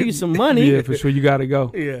just gave you some money. Yeah, for sure, you got to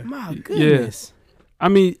go. Yeah. My goodness. Yeah. I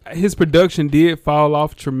mean, his production did fall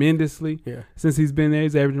off tremendously since he's been there.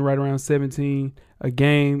 He's averaging right around 17 a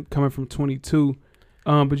game, coming from 22.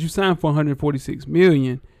 But you signed for $146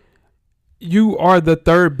 million. You are the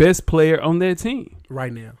third best player on that team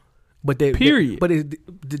right now. Period.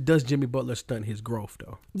 Does Jimmy Butler stunt his growth,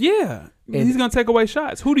 though? Yeah. And he's going to take away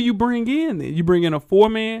shots. Who do you bring in then? You bring in a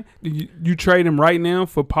 4-man? You trade him right now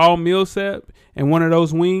for Paul Millsap and one of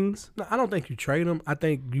those wings? No, I don't think you trade him. I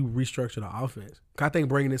think you restructure the offense. I think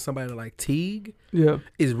bringing in somebody like Teague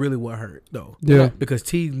is really what hurt, though. Yeah. Because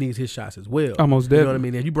Teague needs his shots as well. Almost definitely. You know what I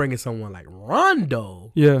mean? If you bring in someone like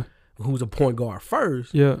Rondo, who's a point guard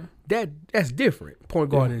first, that's different. Point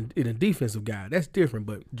guard and a defensive guy, that's different.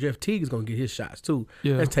 But Jeff Teague is going to get his shots too.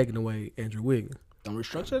 Yeah. That's taking away Andrew Wiggins. Don't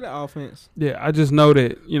restructure the offense. Yeah, I just know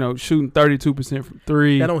that, shooting 32% from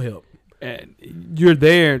three. That don't help. And you're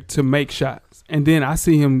there to make shots. And then I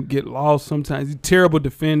see him get lost sometimes. He's a terrible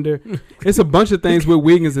defender. It's a bunch of things with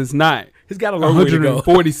Wiggins it's not. He's got a long way to go.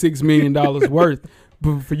 $146 million worth.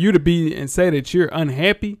 But for you to be and say that you're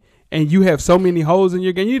unhappy and you have so many holes in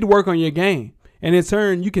your game, you need to work on your game. And in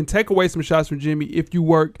turn, you can take away some shots from Jimmy if you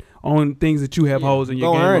work on things that you have holes in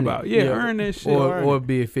your game about. Earn that shit. Or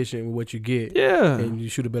be efficient with what you get. Yeah. And you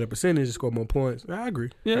shoot a better percentage and score more points. I agree.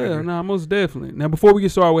 Most definitely. Now, before we get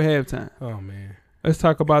started with halftime. Oh, man. Let's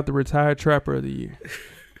talk about the retired trapper of the year.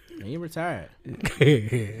 He retired.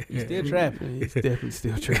 He's still trapping. He's definitely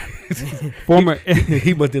still trapping. Former.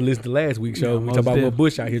 He must have listened to last week's show. We talk about what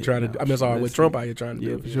Bush out here trying to do. What Trump out here trying to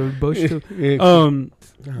do. Yeah, for sure. Bush too.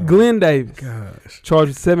 Glenn Davis. Charged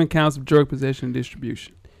with 7 counts of drug possession and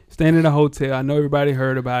distribution. Staying at a hotel. I know everybody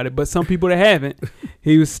heard about it, but some people that haven't.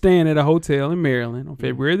 He was staying at a hotel in Maryland on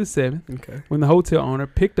February the 7th when the hotel owner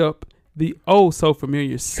picked up the so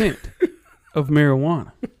familiar scent of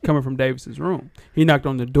marijuana coming from Davis's room. He knocked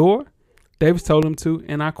on the door. Davis told him to,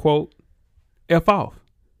 and I quote, F off,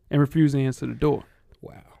 and refused to answer the door.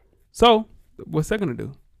 Wow. So, what's that going to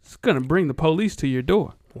do? It's going to bring the police to your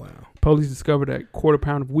door. Wow. Police discovered a quarter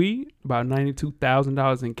pound of weed, about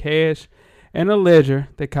 $92,000 in cash, and a ledger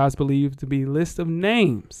that cops believe to be a list of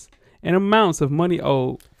names and amounts of money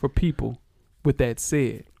owed for people with that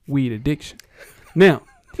said weed addiction. Now,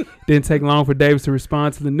 didn't take long for Davis to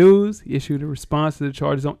respond to the news. He issued a response to the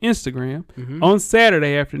charges on Instagram on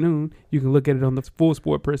Saturday afternoon. You can look at it on the Full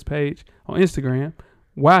Sport Press page on Instagram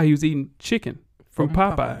while he was eating chicken from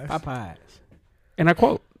Popeyes. And I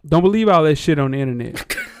quote, "Don't believe all that shit on the internet."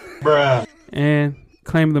 Bruh. And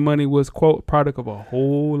claimed the money was, quote, product of a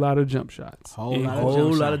whole lot of jump shots. Whole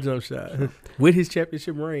lot of jump shots. With his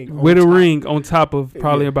championship ring. With a ring on top of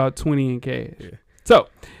probably about 20 in cash. Yeah. So,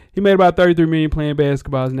 he made about $33 million playing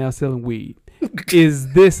basketball, is now selling weed.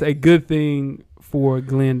 Is this a good thing for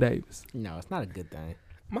Glenn Davis? No, it's not a good thing.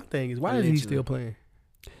 My thing is, why is he still playing?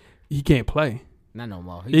 He can't play. Not no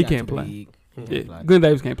more. He can't play. Glenn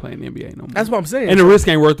Davis can't play in the NBA no more. That's what I'm saying. And the risk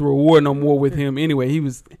ain't worth the reward no more with him anyway.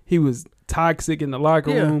 He was toxic in the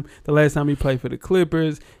locker room. The last time he played for the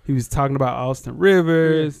Clippers, he was talking about Austin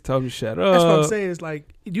Rivers, told him to shut up. That's what I'm saying. It's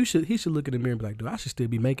like he should look in the mirror and be like, dude, I should still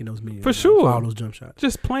be making those millions. For sure. For all those jump shots.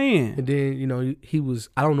 Just playing. And then, he was,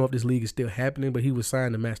 I don't know if this league is still happening, but he was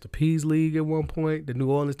signed to Master P's league at one point, the New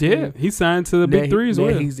Orleans team. Yeah, he signed to the Big Three as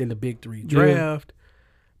well. He's in the Big Three draft.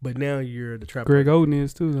 But now you're the trapper. Greg Oden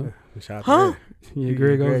is too, though. Huh? Yeah,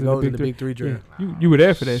 Greg Oden's in the Big Three draft. Yeah. You were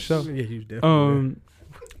there for that show. Yeah, he was definitely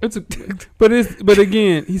there. But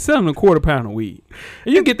again, he's selling a quarter pound of weed.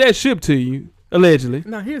 And you get that shipped to you, allegedly.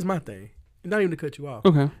 Now, here's my thing. Not even to cut you off.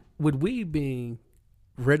 Okay. With weed being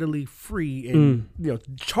readily free and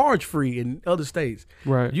charge free in other states,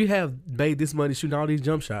 right? You have made this money shooting all these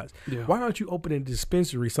jump shots. Yeah. Why aren't you opening a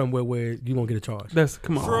dispensary somewhere where you won't get a charge?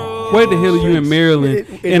 Come on. Where the hell are you in Maryland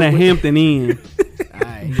in a Hampton Inn?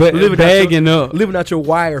 But living out your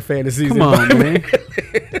Wire fantasies. Come on, man.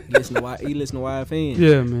 He listen to YFN.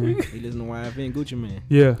 Yeah, man. He listen to YFN Gucci Man.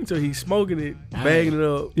 Yeah. So he's smoking it, bagging it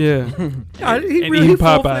up. Yeah. He really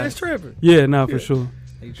full-fledged tripping. Yeah, for sure.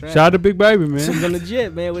 Shout out to Big Baby, man. He's on the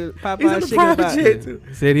jet, man, with Popeye. He's on the private jet too.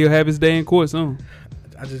 Said he'll have his day in court soon.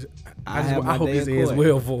 I hope his ends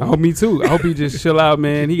well for him. I hope me too. I hope he just chill out,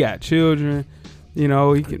 man. He got children. You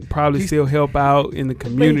know, he can probably still help out in the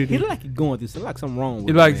community. He look like he's going through something. Like something wrong with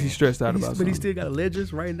him. He like he's stressed out about something. But he still got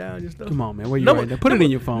ledgers writing down your stuff. Come on, man. Where you writing down? Put it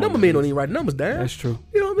in your phone. Number men don't even write numbers down. That's true.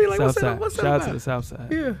 You know what I mean? Like, Southside. what's up? Shout out to the South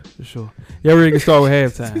Side. Yeah. For sure. Yeah, ready to start with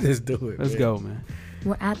halftime. Let's do it. Let's go, man.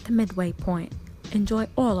 We're at the midway point. Enjoy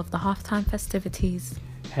all of the halftime festivities.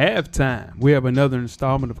 Halftime. We have another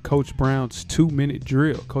installment of Coach Brown's 2-minute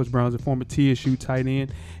drill. Coach Brown's a former TSU tight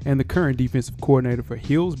end and the current defensive coordinator for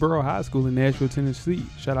Hillsborough High School in Nashville, Tennessee.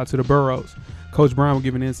 Shout out to the Burrows. Coach Brown will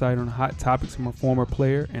give an insight on hot topics from a former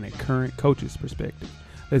player and a current coach's perspective.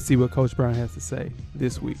 Let's see what Coach Brown has to say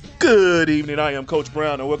this week. Good evening. I am Coach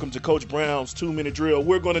Brown, and welcome to Coach Brown's 2-minute drill.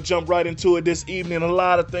 We're going to jump right into it this evening. A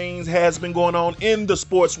lot of things has been going on in the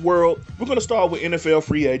sports world. We're going to start with NFL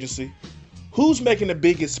free agency. Who's making the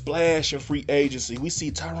biggest splash in free agency? We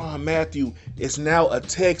see Tyrann Mathieu is now a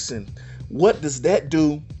Texan. What does that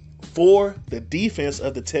do for the defense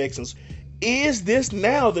of the Texans? Is this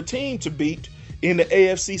now the team to beat in the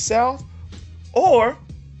AFC South? Or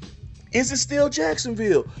is it still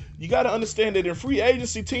Jacksonville? You got to understand that in free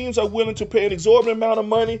agency, teams are willing to pay an exorbitant amount of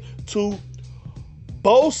money to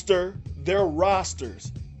bolster their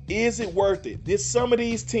rosters. Is it worth it? Did some of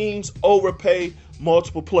these teams overpay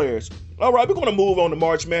multiple players? All right, we're going to move on to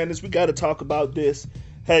March Madness. We got to talk about this.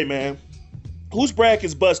 Hey, man, whose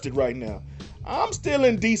bracket's busted right now? I'm still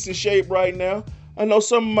in decent shape right now. I know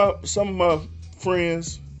some of my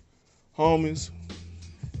friends, homies,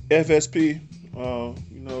 FSP,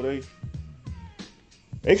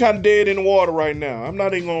 they kind of dead in the water right now. I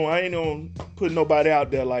ain't gonna put nobody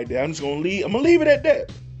out there like that. I'm gonna leave it at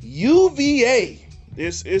that. UVA,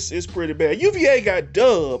 it's pretty bad. UVA got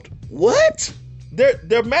dubbed. What?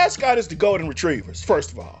 Their mascot is the Golden Retrievers.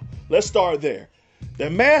 First of all, let's start there. Their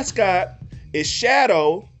mascot is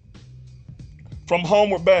Shadow from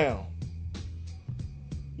Homeward Bound.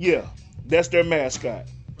 Yeah, that's their mascot.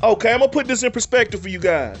 Okay, I'm gonna put this in perspective for you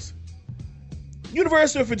guys.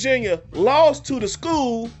 University of Virginia lost to the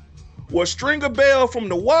school where Stringer Bell from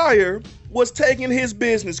The Wire was taking his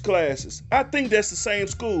business classes. I think that's the same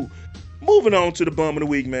school. Moving on to the bum of the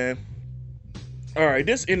week, man. All right,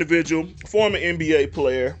 this individual, former NBA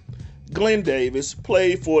player, Glenn Davis,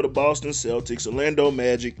 played for the Boston Celtics, Orlando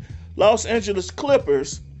Magic, Los Angeles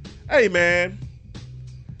Clippers. Hey, man,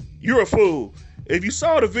 you're a fool. If you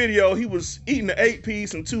saw the video, he was eating an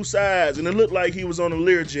 8-piece and 2 sides, and it looked like he was on a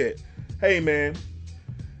Learjet. Hey, man,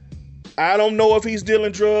 I don't know if he's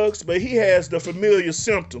dealing drugs, but he has the familiar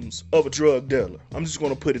symptoms of a drug dealer. I'm just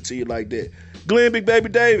going to put it to you like that. Glenn Big Baby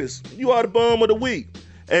Davis, you are the bum of the week.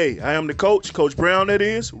 Hey, I am the coach, Coach Brown, that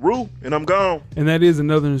is, Rue, and I'm gone. And that is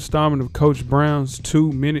another installment of Coach Brown's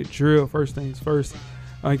 2-minute drill. First things first,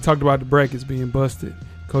 he talked about the brackets being busted.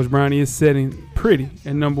 Coach Brown is setting pretty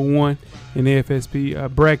at number 1 in the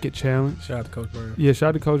FSP bracket challenge. Shout out to Coach Brown. Yeah, shout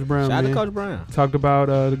out to Coach Brown. Shout out to Coach Brown. Talked about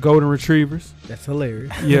the Golden Retrievers. That's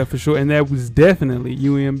hilarious. Yeah, for sure. And that was definitely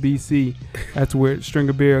UMBC. That's where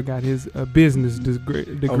Stringer Bell got his business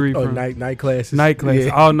degree from. Night classes. Night classes.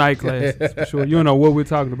 Yeah. All night classes, for sure. You don't know what we're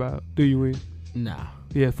talking about, do you, Will? Nah.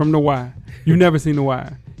 Yeah, from The Wire. You've never seen The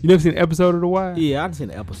Wire. You never seen an episode of The Wire? Yeah, I've seen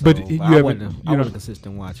the episode. But I wasn't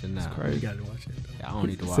consistent watching now. That's crazy. You got to watch it. I don't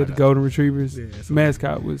need to watch Said the it. Golden Retrievers Yeah,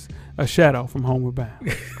 mascot was a Shadow from Homeward Bound.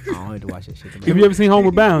 I don't need to watch that shit. Have you ever seen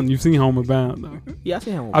Homeward Bound? You've seen Homeward Bound, though. Yeah, I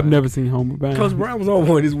seen him. I've never seen Homeward Bound. Coach Brown was on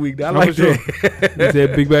one this week. I Oh, like sure. that. He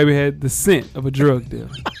said Big Baby had the scent of a drug dealer.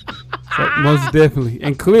 So most definitely.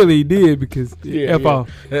 And clearly he did because F off.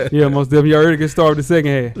 Yeah, most definitely. Y'all ready to get started with the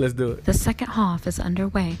second half? Let's do it. The second half is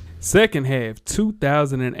underway. Second half,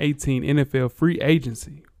 2018 NFL free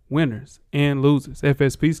agency. Winners and losers.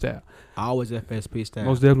 FSP style. Always FSP style.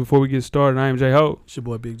 Most definitely before we get started, I am J Ho. It's your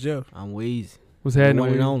boy Big Jeff. I'm Weezy. What's The happening? one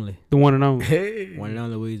and Weezy? only. The one and only. Hey. One and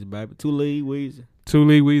only Weezy, baby. 2 lead Weezy. 2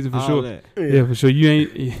 lead Weezy for All sure. that. Yeah, for sure. You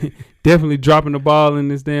ain't definitely dropping the ball in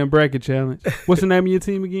this damn bracket challenge. What's the name of your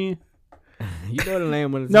team again? You know the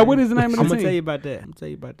name of the team. Now, what is the name of the I'm team? gonna tell you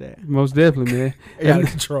about that. Most definitely, man. Out of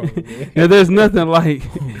control. Man. Now, there's nothing like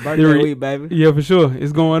Birthday week, baby. Yeah, for sure.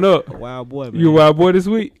 It's going up. A wild boy, man. You a wild boy this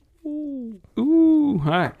week? Ooh,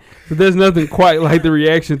 all right. So there's nothing quite like the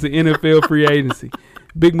reaction to NFL free agency.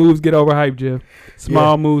 Big moves get overhyped, Jeff.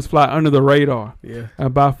 Small moves fly under the radar. Yeah.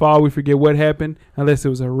 By fall, we forget what happened unless it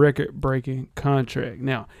was a record-breaking contract.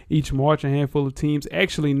 Now, each March, a handful of teams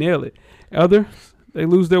actually nail it. Others, they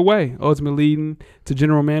lose their way, ultimately leading to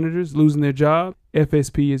general managers losing their job.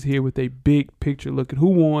 FSP is here with a big picture look at who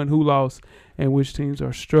won, who lost, and which teams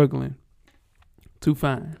are struggling to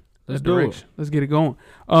find Let's a do it. direction. Let's get it going.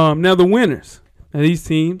 Now, the winners. Now, these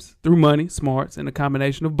teams, through money, smarts, and a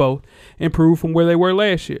combination of both, improved from where they were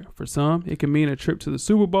last year. For some, it can mean a trip to the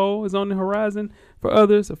Super Bowl is on the horizon. For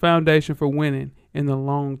others, a foundation for winning in the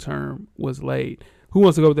long term was laid. Who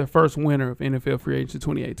wants to go with their first winner of NFL free agency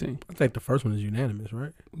 2018? I think the first one is unanimous,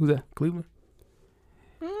 right? Who's that? Cleveland.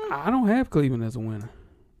 I don't have Cleveland as a winner.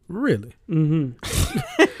 Really?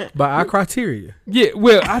 Mm-hmm. By our criteria. Yeah,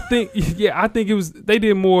 well, I think it was, they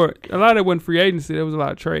did more, a lot of it wasn't free agency, there was a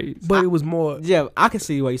lot of trades. But it was more. Yeah, I can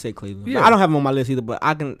see why you say Cleveland. Yeah. I don't have him on my list either, but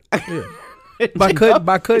I can. Yeah. By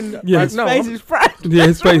cutting. Yeah. His face is fried. Yeah,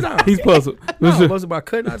 his face, he's puzzled. No, it was about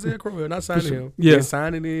cutting Isaiah Crowell, not signing him. Yeah. And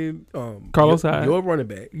signing in Carlos Hyde. your running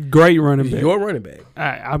back. Great running back. Your running back.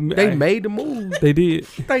 They made the move. They did.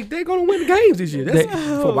 They're gonna win the games this year. That's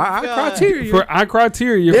for our criteria. For our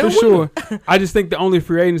criteria, They're for sure. I just think the only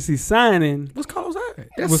free agency signing What's Carlos Hyde?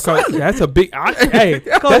 that's a big. Hey,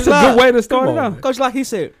 that's a Locke. good way to start Come it on. off. Coach Locke, he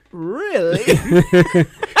said, "Really?"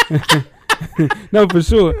 No, for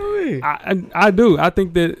sure. I do. I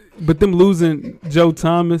think that, but them losing Joe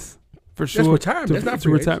Thomas for sure. retirement. That's not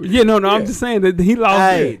free agency. Yeah, no. I'm just saying that he lost.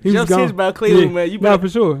 Hey, he was Jeff gone. Says about Cleveland, man. You no, better, for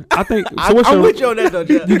sure. I think. So I'm what's your, with you on that, though,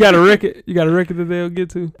 Jeff. You got a record. You got a record that they'll get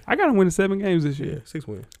to. I got to win 7 games this year. Yeah, 6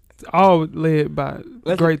 wins. All led by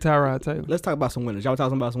Let's- great Tyrod Taylor. Let's talk about some winners. Y'all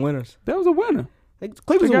talking about some winners. That was a winner.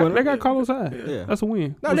 Cleveland's a winner. They got Carlos Hyde. Yeah. That's a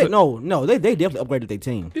win. No, they definitely upgraded their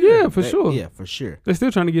team. Yeah, for sure. Yeah, for sure. They're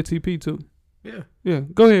still trying to get TP too. Yeah. Yeah.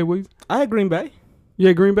 Go ahead, Weez. I had Green Bay.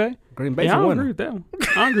 Yeah, Green Bay. Green Bay's Yeah, I a don't winner. agree with that one.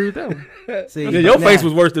 I don't agree with that one. See, Yeah, your now- face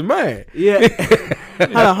was worse than mine. Yeah.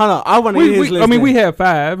 hold on. I want to hear his list. I mean, then. we have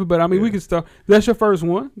 5, but I mean, we can start. That's your first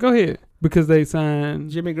one. Go ahead. Because they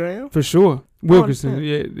signed, Jimmy Graham. for sure, Wilkerson.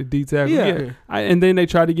 understand. Yeah, the D tackle. Yeah. Yeah. And then they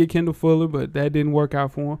tried to get Kendall Fuller, but that didn't work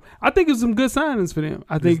out for him. I think it was some good signings for them.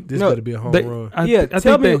 I think This No, better be a home they, run. I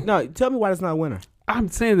tell me. think Tell me why it's not a winner. I'm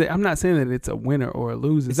saying that I'm not saying that it's a winner or a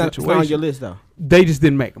losing It's not on situation. your list though. They just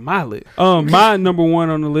didn't make my list. My number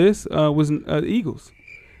one on the list was the Eagles.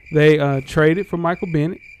 They traded for Michael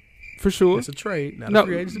Bennett, for sure. It's a trade, not No, a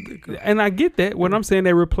free agency pickup. and I get that. What I'm saying,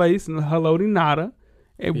 they replaced Haloti Ngata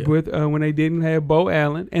with when they didn't have Bo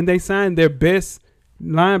Allen, and they signed their best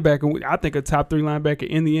linebacker, I think a top 3 linebacker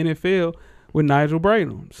in the NFL, with Nigel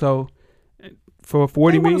Bradham. So for $40 They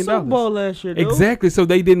won a million. Super Bowl last year, dude. Exactly. So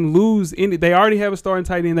they didn't lose any. They already have a starting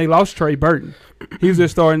tight end. They lost Trey Burton. He was their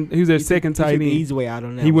starting. He was their second You tight took the end. easy way out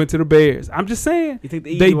on that. He one. went to the Bears. I'm just saying. You took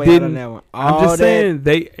the they easy way out on didn't- that one. I'm All just that-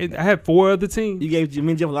 saying I had 4 other teams. You gave Jimmy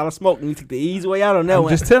and Jeff a lot of smoke, and you took the easy way out on that I'm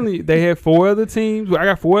one. just telling you, they had 4 other teams. Well, I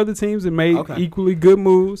got 4 other teams that made Okay. equally good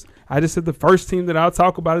moves. I just said the first team that I'll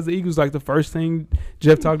talk about is the Eagles. Like the first thing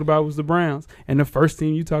Jeff talked about was the Browns, and the first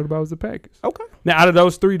team you talked about was the Packers. Okay. Now, out of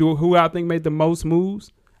those 3, who I think made the most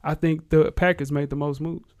moves, I think the Packers made the most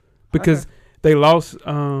moves because they lost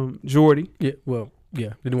Jordy. Yeah, well, yeah,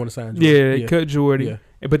 they didn't want to sign. Yeah, they cut Jordy,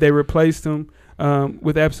 Yeah. but they replaced him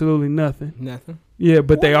with absolutely nothing. Nothing. Yeah,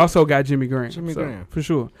 but they also got Jimmy Graham. Jimmy Graham. For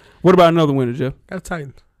sure. What about another winner, Jeff? Got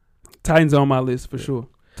Titans. Titans on my list for sure.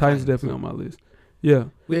 Titans Titans. definitely on my list. Yeah.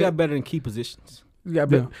 We Yeah. got better in key positions. You got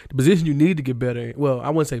the position you need to get better in. Well, I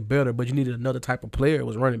wouldn't say better, but you needed another type of player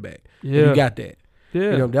was running back. And Yeah. you got that.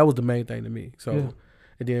 Yeah. You know, that was the main thing to me. So, Yeah.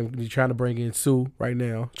 and then you're trying to bring in Sue right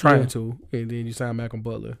now, Yeah. and then you sign Malcolm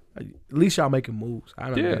Butler. At least y'all making moves. I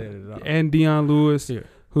don't Yeah. know that at all. And Deion Lewis, Yeah.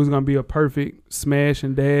 who's going to be a perfect smash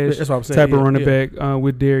and dash That's what I'm saying. type of Yeah, running yeah. back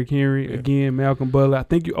with Derrick Henry. Yeah. Again, Malcolm Butler. I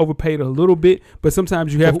think you overpaid a little bit, but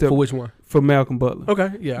sometimes you have For to which one? for Malcolm Butler.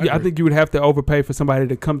 Okay, yeah. I agree. think you would have to overpay for somebody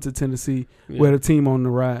to come to Tennessee Yeah. with a team on the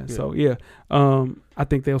rise. Yeah. So, yeah. I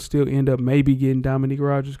think they'll still end up maybe getting Dominique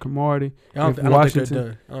Rodgers-Cromartie. I don't if think they're Washington-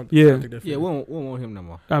 done. I don't Yeah. think they're Yeah, finished. we don't want him no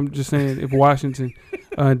more. I'm just saying if Washington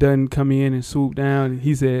doesn't come in and swoop down,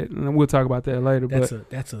 he said, and we'll talk about that later, but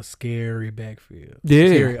That's a scary backfield. Yeah.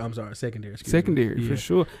 Scary, I'm sorry, secondary. excuse me. secondary Yeah. for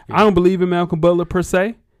sure. Yeah. I don't believe in Malcolm Butler per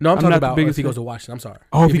se. No, I'm I'm talking not the about biggest if he goes fan. to Washington. I'm sorry.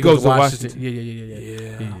 Oh, if he goes to Washington.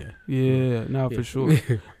 Yeah. Yeah, no, for sure.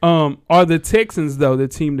 Are the Texans though the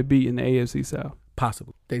team to beat in the AFC South?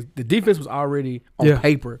 possible. The defense was already on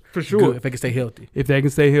paper for sure good if they can stay healthy. If they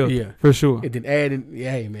can stay healthy, for sure. And then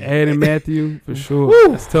adding Matthew for sure.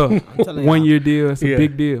 That's tough. 1 year deal. That's a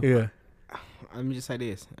big deal. Yeah. Let me just say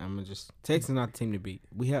this. Texas not the team to beat.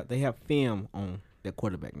 They have film on their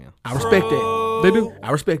quarterback now. I respect that. They do.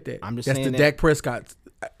 I respect that. I'm just That's saying the that. Dak Prescott.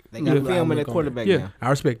 They got film on their quarterback now. I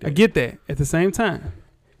respect that. I get that. At the same time,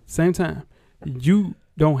 you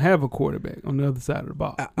don't have a quarterback on the other side of the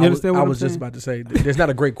ball. You understand what I'm saying? I was just about to say, there's not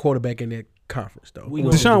a great quarterback in that conference, though.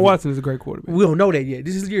 Deshaun Watson is a great quarterback. We don't know that yet.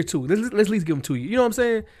 This is year 2. Let's at least give him 2 years. You know what I'm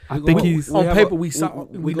saying? I think he's on paper. We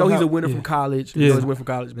know he's a winner from college. Yeah. He's a winner from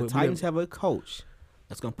college. The Titans have a coach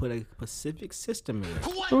that's gonna put a specific system in.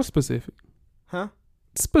 What's specific? Huh?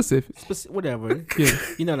 Specific. Whatever. Yeah.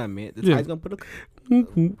 You know what I meant. The Titans gonna put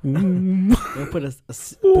a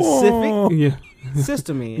specific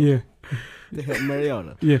system in. Yeah. To help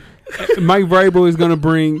Mariota. Yeah. Mike Vrabel is gonna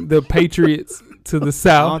bring the Patriots to the I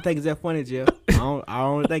South. don't think it's that funny, Jeff. I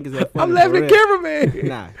don't think it's that funny. I'm laughing at cameraman.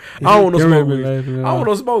 Nah. I don't want no smoke Cameraman weed. laughing at I all. don't want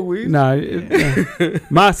no smoke weed. Nah.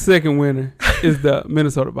 My second winner is the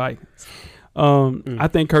Minnesota Vikings. I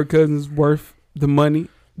think Kirk Cousins is worth the money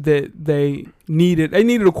that they needed. They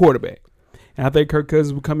needed a quarterback. And I think Kirk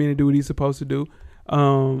Cousins will come in and do what he's supposed to do.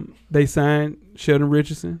 They signed Sheldon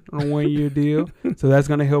Richardson on a 1 year deal. So that's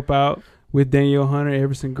going to help out with Danielle Hunter,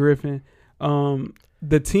 Everson Griffin.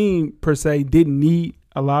 The team, per se, didn't need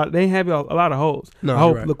a lot. They have a lot of holes. No, I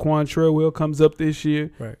hope right. Laquan Treadwell comes up this year,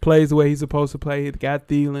 plays the way he's supposed to play. They got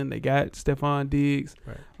Thielen. They got Stephon Diggs.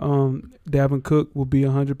 Right. Dalvin Cook will be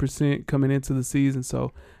 100% coming into the season.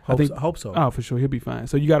 So I hope so. Oh, for sure. He'll be fine.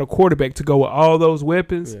 So you got a quarterback to go with all those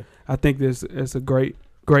weapons. Yeah. I think that's a great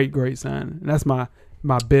signing. And that's my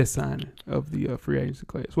best signing of the free agency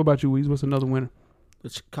class. What about you, Weez? What's another winner? The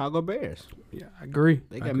Chicago Bears. Yeah, I agree.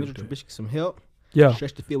 They got Mitchell Trubisky some help. Yeah.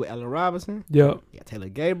 Stretch the field with Allen Robinson. Yeah. You got Taylor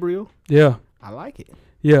Gabriel. Yeah. I like it.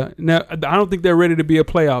 Yeah. Now, I don't think they're ready to be a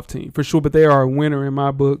playoff team for sure, but they are a winner in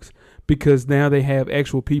my books because now they have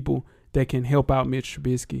actual people that can help out Mitch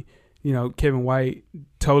Trubisky. You know, Kevin White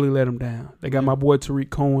totally let him down. They got my boy Tariq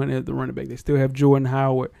Cohen as the running back. They still have Jordan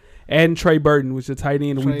Howard. Adding Trey Burton, which is a tight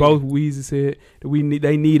end. We both, Weezy said, that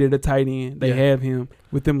they needed a tight end. They have him.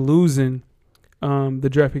 With them losing the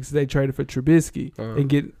draft picks they traded for Trubisky and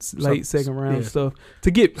get late second round stuff to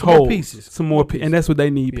get some more pieces. And that's what they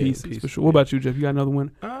need, pieces for sure. What about you, Jeff? You got another one?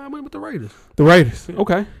 I went with the Raiders. The Raiders.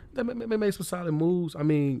 Okay. They made some solid moves. I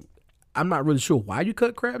mean, I'm not really sure why you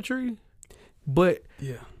cut Crabtree, but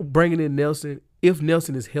bringing in Nelson, if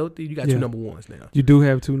Nelson is healthy, you got two number ones now. You do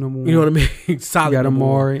have two number ones. You know what I mean? Solid. You got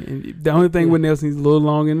Amari. And the only thing with Nelson, he's a little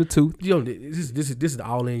long in the tooth. You know, this is the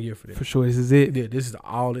all-in year for them. For sure, this is it. Yeah, this is the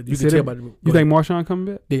all-in. You think Marshawn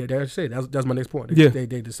coming back? Yeah, that's it. That's my next point. They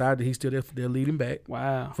decided that he's still their leading back.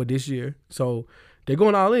 Wow. For this year, so they're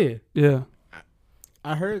going all in. Yeah.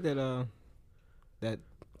 I heard that that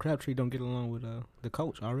Crabtree don't get along with the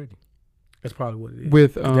coach already. That's probably what it is.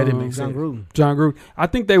 With that didn't make sense. John Gruden. I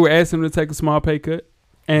think they were asking him to take a small pay cut,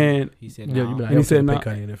 and he said no. And he said no.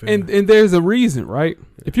 And there's a reason, right?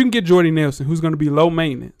 Yeah. If you can get Jordy Nelson, who's going to be low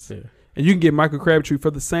maintenance, and you can get Michael Crabtree for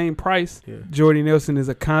the same price, Jordy Nelson is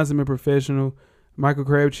a consummate professional. Michael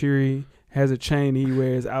Crabtree has a chain he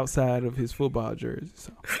wears outside of his football jersey.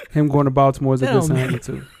 So him going to Baltimore is a good sign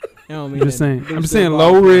too. I'm just saying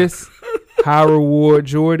low risk, high reward.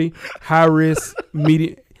 Jordy, high risk,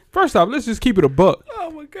 medium. First off, let's just keep it a buck.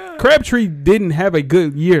 Oh, my God. Crabtree didn't have a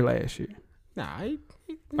good year last year. Nah.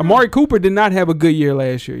 Amari Cooper did not have a good year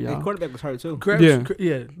last year, y'all. And quarterback was hurt, too. They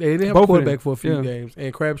didn't have a quarterback for a few games,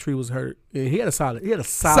 and Crabtree was hurt. And he had a solid year.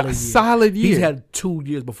 Solid year. He's had 2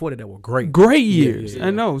 years before that were great. Great years. Yeah.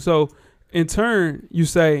 I know. So, in turn, you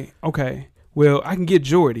say, okay, well, I can get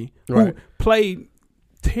Jordy, who played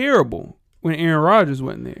terrible when Aaron Rodgers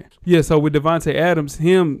wasn't there. Yeah, so with Devontae Adams,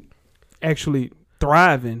 him actually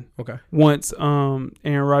thriving once Aaron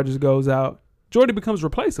Rodgers goes out, Jordy becomes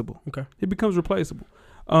replaceable. He becomes replaceable.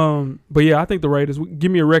 But yeah, I think the Raiders.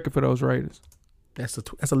 Give me a record for those Raiders. That's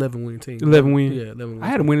 11 win team. 11 win. Yeah, 11 win. I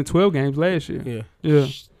had them winning 12 games last year. Yeah.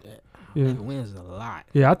 11 wins is a lot.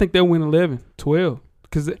 Yeah, I think they'll win 11, 12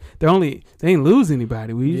 because they ain't lose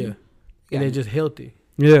anybody. And they're just healthy.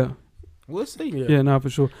 Yeah. We'll see. Yeah, no, for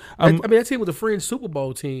sure. I mean, that team was a fringe Super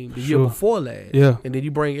Bowl team the year before last. Yeah. And then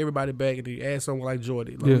you bring everybody back and then you add someone like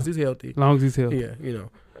Jordy. As long as he's healthy. Yeah, you know.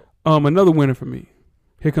 Another winner for me.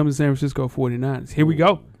 Here comes the San Francisco 49ers. Here we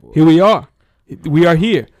go. Here we are. We are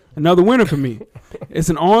here. Another winner for me. It's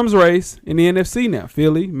an arms race in the NFC now.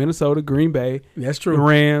 Philly, Minnesota, Green Bay. That's true. The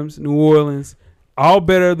Rams, New Orleans. All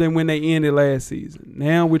better than when they ended last season.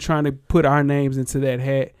 Now we're trying to put our names into that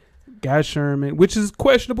hat. Guy Sherman, which is a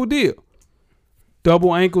questionable deal.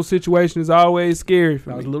 double ankle situation is always scary for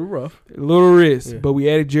That was me. a little rough. A little risk, Yeah. but we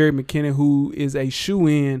added Jerry McKinnon, who is a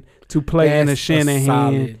shoe-in to play in a That's Shanahan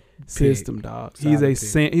solid system, pick. dog.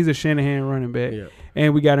 Solid He's a Shanahan running back, Yeah.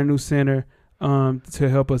 and we got a new center to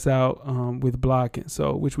help us out with blocking.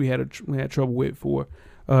 So, which we had trouble with for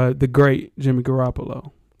the great Jimmy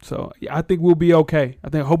Garoppolo. So, yeah, I think we'll be okay.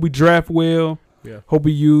 I hope we draft well. Yeah. Hope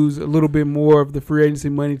we use a little bit more of the free agency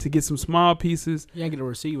money to get some small pieces. You ain't get a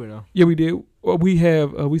receiver though. Yeah, we did. Well, we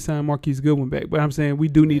signed Marquise Goodwin back, but I'm saying we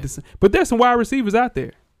do need to. But there's some wide receivers out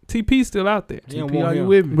there. TP's still out there. You don't TP, want are you him.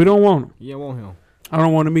 with me? We don't want him. You don't want him. I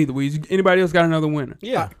don't want him either. Anybody else got another winner?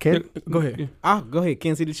 Yeah. Go ahead. Go ahead.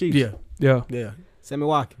 Kansas City Chiefs. Yeah. Yeah. Yeah. Sammy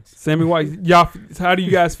Watkins. Sammy White. Y'all, how do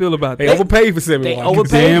you guys feel about They that? overpaid for Sammy they Watkins.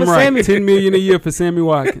 overpaid. Damn for right. Sammy. $10 million a year for Sammy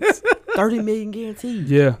Watkins. $30 million guaranteed.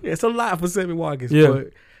 Yeah. Yeah, it's a lot for Sammy Watkins. Yeah.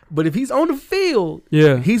 But if he's on the field,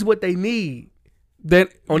 Yeah. he's what they need That.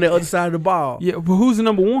 on the other side of the ball. Yeah. But who's the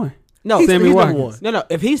number one? No, Sammy he's Watkins. number one.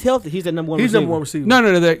 no. If he's healthy, he's the number one. He's receiver. number one receiver.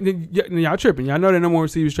 No. Y'all tripping. Y'all know that number one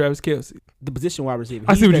receiver is Travis Kelce. The position wide receiver.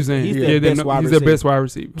 I see what the- you're saying. He's Yeah, the they're best wide he's receiver. their best wide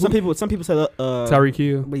receiver. Some people say Tyreek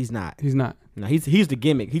Hill. but he's not. He's not. No, he's the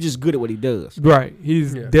gimmick. He's just good at what he does. Right.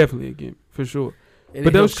 He's Yeah. definitely a game for sure. And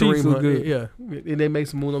But they those helped Chiefs Kareem look Hunt. good. Yeah. And they make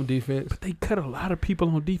some moves on defense. But they cut a lot of people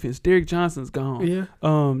on defense. Derrick Johnson's gone.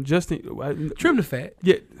 Yeah. Justin. Trim the fat.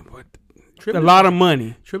 Yeah. Trim A the lot fat. of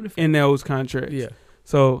money Trim the fat. in those contracts. Yeah.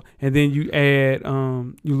 So, and then you add,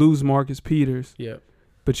 you lose Marcus Peters, Yeah.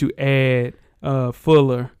 but you add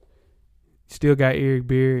Fuller. Still got Eric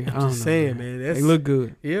Berry. I I'm don't just know, saying, man. That's, They look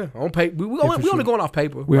good. Yeah. On paper. We for only sure. going off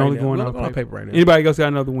paper. We right only now. going We're off off paper. paper right now. Anybody else got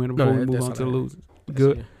another winner before No, we move that's on to the all I have. losers?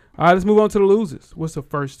 Good. All right, let's move on to the losers. What's the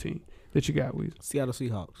first team that you got, Weezy? Seattle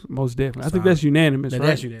Seahawks. Most definitely. I think Solid. that's unanimous, Now, right?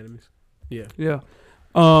 that's unanimous. Yeah. Yeah.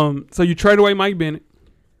 So you trade away Mike Bennett.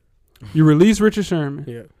 You release Richard Sherman.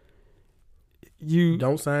 Yeah. You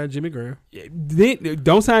Don't sign Jimmy Graham.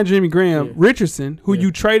 don't sign Jimmy Graham. Yeah. Richardson, who Yeah.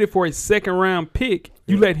 you traded for a second round pick,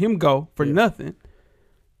 you Yeah. let him go for Yeah. nothing.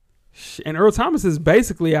 And Earl Thomas is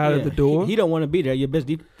basically out of the door. He don't want to be there. Your best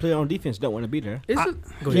player on defense don't want to be there.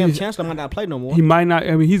 Go Cam ahead. Chancellor might not play no more. He might not.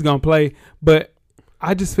 I mean, he's gonna play, but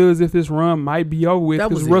I just feel as if this run might be over with That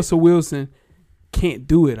because was it. Russell Wilson can't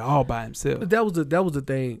do it all by himself. But that was the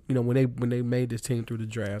thing, when they made this team through the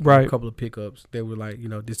draft, Right. a couple of pickups, they were like,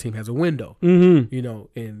 this team has a window, Mm-hmm.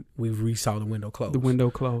 and we saw the window close. The window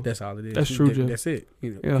closed. That's all it is. That's true, Jeff. That's it. Yeah.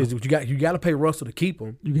 Because you got to pay Russell to keep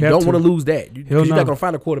him. You You have don't to. want to lose that. Hell Because you're no. not gonna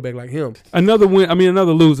find a quarterback like him. Another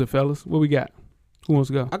loser, fellas. What we got? Who wants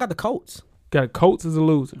to go? I got the Colts. Got Colts as a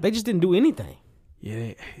loser. They just didn't do anything.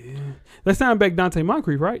 Yeah. Let's sign back Dante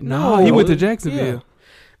Moncrief, right? No. he went to Jacksonville.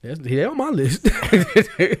 They're on my list.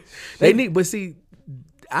 They need, but see,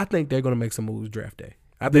 I think they're gonna make some moves draft day.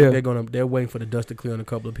 I think Yeah. they're waiting for the dust to clear on a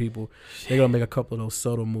couple of people. They're gonna make a couple of those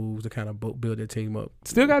subtle moves to kind of build their team up.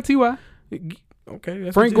 Still got T.Y. Okay,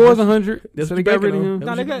 that's Frank what- Gore's 100. that's So what they you got rid of banking him.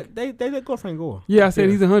 on. No, they let go of Frank Gore. Yeah, I said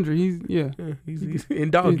Yeah. he's 100. He's Yeah, he's in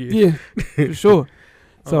dog years. Yeah, for sure.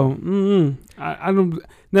 So I don't.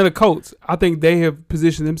 Now the Colts, I think they have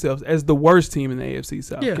positioned themselves as the worst team in the AFC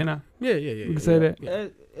South. Yeah. Can I? Yeah. You can say that. Yeah.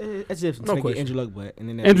 As if No no question. Andrew Luck, but and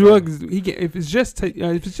then Andrew Luck is he can, if it's just Ty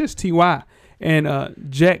and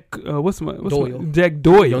Jack Doyle. Jack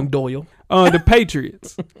Doyle, Young Doyle. the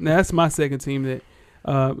Patriots. Now that's my second team that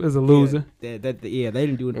is a loser. they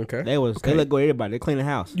didn't do it. Okay. They Okay. let go of everybody. They cleaned the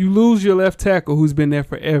house. You lose your left tackle who's been there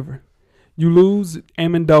forever. You lose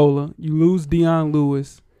Amendola. You lose Deion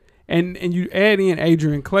Lewis, and you add in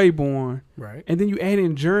Adrian Claiborne. Right. And then you add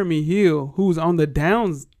in Jeremy Hill, who's on the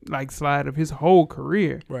downs slide of his whole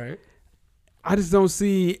career. Right. I just don't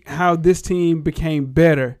see how this team became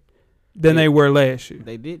better than they were last year.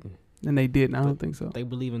 They didn't. And they didn't. I don't think so. They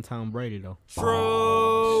believe in Tom Brady though.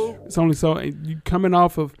 It's only so you coming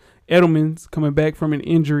off of Edelman's coming back from an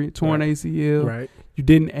injury, torn Right. ACL. Right. You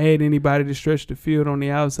didn't add anybody to stretch the field on the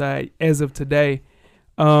outside as of today.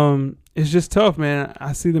 It's just tough, man.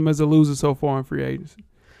 I see them as a loser so far in free agency.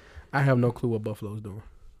 I have no clue what Buffalo's doing.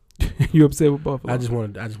 You upset with Buffalo? I just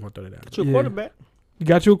want to throw that out. Get you a Yeah. quarterback. You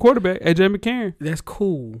got you a quarterback, AJ McCarron. That's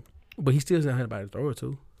cool, but he still doesn't have anybody to throw it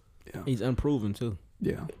to. He's unproven too.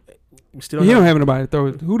 Yeah. We still He don't have anybody to throw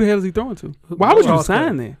it. Who the hell is he throwing to? Why would you Ross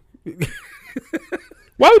sign Taylor. there?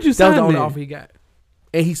 Why would you That was sign the only there? offer he got,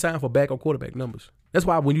 and he signed for backup quarterback numbers. That's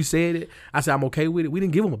why when you said it, I said I'm okay with it. We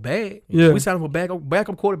didn't give him a bag. Yeah. We signed him for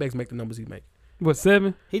backup quarterbacks make the numbers he make. What,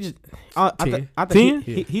 7? He just. I 10. think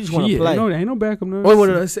he just want to Shit, play. ain't no backup number. Oh, well,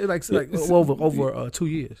 let's say like over 2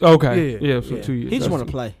 years. Okay. Yeah. Yeah, for 2 years. He just That's- want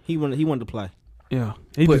to play. He wanted to play. Yeah.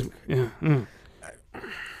 He But- just, yeah.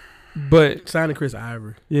 But, Signing Chris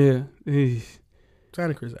Ivory. yeah.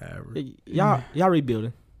 Signing Chris Ivory. Y'all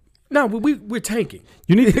rebuilding. No, we're tanking.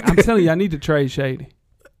 You need. I'm telling you, I need to trade Shady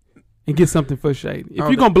and get something for Shady. If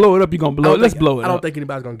you're gonna blow it up, you're gonna blow it. Let's blow it up. I don't think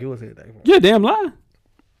anybody's gonna give us anything. Yeah, damn lie.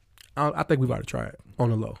 I think we've already tried on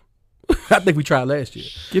the low. I think we tried last year.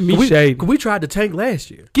 Give me Shady. We tried to tank last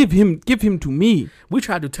year. Give him to me. We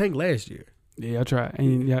tried to tank last year. Yeah, I tried.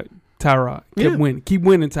 And yeah, Tyrod kept winning. Keep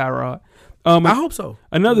winning, Tyrod. I hope so.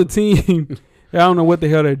 Another team. I don't know what the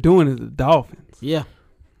hell they're doing. Is the Dolphins? Yeah.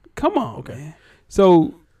 Come on, man.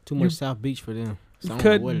 So too much South Beach for them. You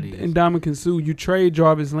cut Ndamukong Suh. You trade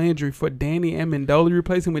Jarvis Landry for Danny Amendola. You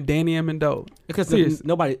replace him with Danny Amendola because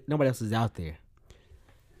nobody else is out there.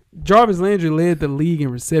 Jarvis Landry led the league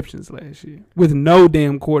in receptions last year with no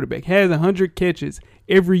damn quarterback. Has 100 catches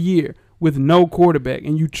every year with no quarterback,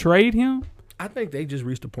 and you trade him? I think they just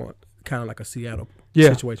reached a point, kind of like a Seattle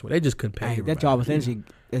situation where they just couldn't pay. That Jarvis Landry,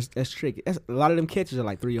 that's tricky. A lot of them catches are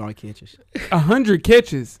like 3-yard catches. 100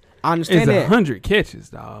 catches. I understand is that. 100 catches,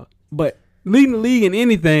 dog. But leading the league in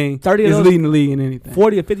anything 30 is leading the league in anything.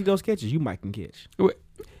 40 or 50 of those catches you might can catch.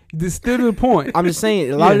 This still to the point. I'm just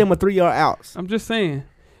saying a lot of them are 3-yard outs. I'm just saying.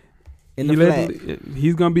 In the flat.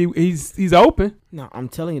 He's gonna be. He's open. No, I'm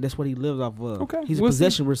telling you, that's what he lives off of. Okay, he's a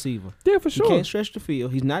possession receiver. Yeah, for sure. He can't stretch the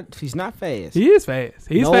field. He's not fast. He is fast.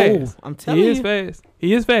 He's fast. I'm telling you, he is fast.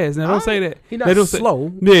 He is fast. Now don't say that. He's not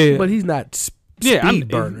slow. Yeah, but he's not speed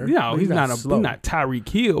burner. No, he's not Tyreek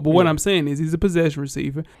Hill. But what I'm saying is, he's a possession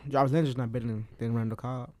receiver. Jarvis Landry's not better than Randall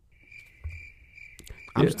Cobb.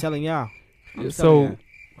 I'm just telling y'all.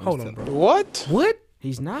 Hold on, bro. What?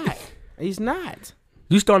 He's not. He's not.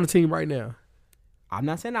 You starting the team right now? I'm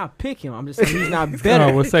not saying I'll pick him. I'm just saying he's not better.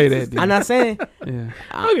 Oh, we'll say that. Then. I'm not saying. Yeah.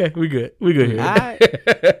 Okay, we good. We good here. All right.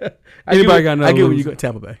 Anybody got another? I get when you go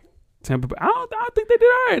Tampa Bay. I think they did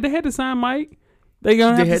all right. They had to sign Mike. They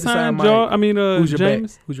gonna have to sign Joe. Who's your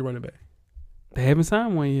James? Who's your running back? They haven't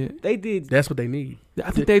signed one yet. They did. That's what they need.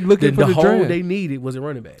 I think they looking for the hole draft. they needed was a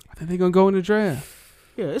running back. I think they're gonna go in the draft.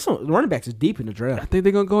 Yeah, running backs is deep in the draft. I think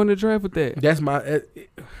they're gonna go in the draft with that. That's my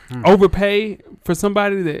overpay for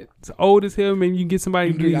somebody that's old as hell. Maybe you can get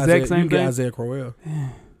somebody who do the exact same thing. Isaiah Crowell.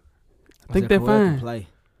 I think they're fine.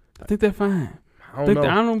 I think they're fine. I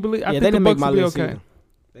don't believe. I think the Bucs will be okay.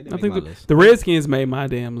 I think the Redskins made my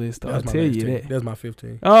damn list. I'll tell you that. That's my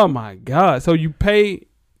 15. Oh my God! So you pay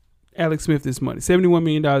Alex Smith this money, $71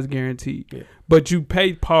 million guaranteed. Yeah. But you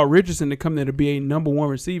paid Paul Richardson to come there to be a number 1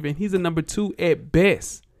 receiver, and he's a number 2 at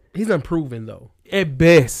best. He's unproven though. At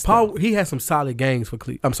best, Paul he has some solid games for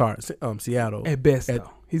Seattle. At best,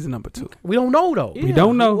 though, he's a number 2. We don't know though. Yeah, we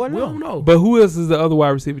don't know. We don't know. But who else is the other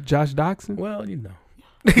wide receiver? Josh Doxson. Well, you know.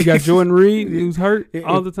 You got Jordan Reed, who's hurt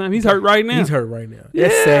all the time. He's hurt right now. He's hurt right now.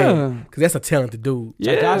 That's sad because that's a talented dude.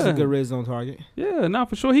 Yeah, Josh is a good red zone target. Yeah, not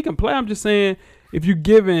for sure. He can play. I'm just saying, if you're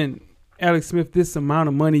giving Alex Smith this amount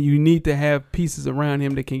of money, you need to have pieces around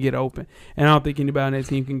him that can get open. And I don't think anybody on that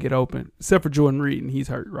team can get open except for Jordan Reed, and he's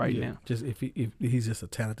hurt right now. Just if he's just a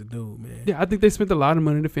talented dude, man. Yeah, I think they spent a lot of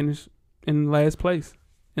money to finish in last place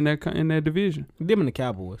in that division. Them and the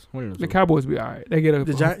Cowboys. The Cowboys be all right. They get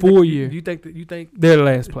a full year. You think they're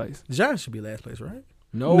last place? The Giants should be last place, right?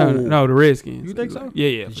 No, the Redskins. You think so?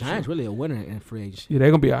 Yeah. The Giants really a winner in free agency. Yeah,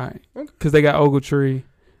 they're gonna be all right because they got Ogletree.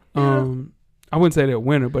 I wouldn't say they're a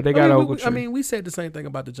winner, but they got Ogletree. We said the same thing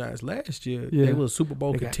about the Giants last year. Yeah. They were Super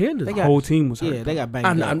Bowl contenders. The whole team was hurt. Yeah, they got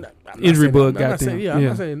banged up. Injury bug got them. I'm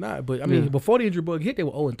not saying not, but before the injury bug hit, they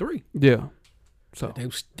were 0-3. Yeah. So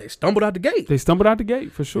they stumbled out the gate. They stumbled out the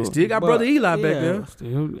gate for sure. They still got brother Eli back there.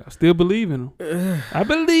 I still believe in him. I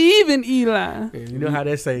believe in Eli. Yeah, you know how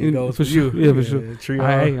that saying goes for sure. Yeah, for sure.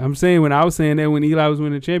 Hey, I'm saying when I was saying that when Eli was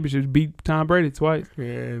winning championships, beat Tom Brady twice.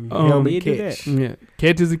 Helmet catch. Yeah,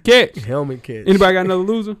 catch is a catch. Helmet catch. Anybody got another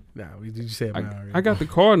loser? Nah, you said mine already. I got the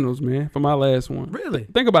Cardinals, man, for my last one. Really?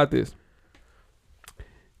 Think about this.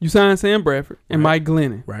 You signed Sam Bradford and Mike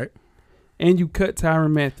Glennon. Right. And you cut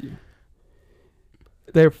Tyrann Mathieu.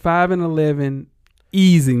 They're 5-11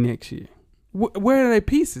 easy next year. Where are their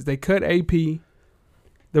pieces? They cut AP. They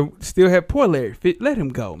still have poor Larry. Let him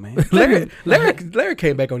go, man. Larry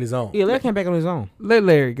came back on his own. Yeah, Larry came back on his own. Let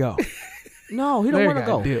Larry go. No, he don't want to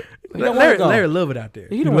go. Larry love it out there.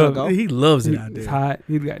 He don't want to go. He loves it out there. It's hot.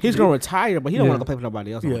 He's going to retire, but he don't want to play for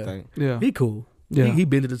nobody else. I don't think. Yeah, he cool. Yeah, he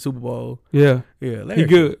been to the Super Bowl. Yeah, Larry he good.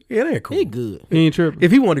 Cool. Yeah, Larry cool. He good. He ain't tripping.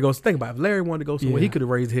 If he wanted to go, think about it. If Larry wanted to go somewhere, he could have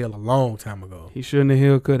raised hell a long time ago. He shouldn't have.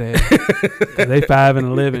 Hell could have. They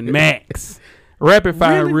 5-11 max. Rapid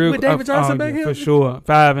fire, really? real with David Johnson back here for sure.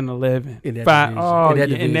 5-11. In that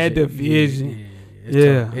division. In that division. It's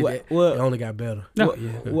Yeah. tough. It only got better. No,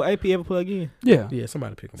 Will AP ever play again? yeah. Yeah,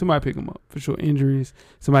 somebody pick him. Somebody pick him up for sure. Injuries.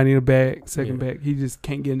 Somebody need a back, second back. He just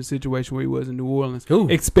can't get in the situation where he was in New Orleans,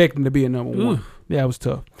 expecting to be a number one. Yeah, it was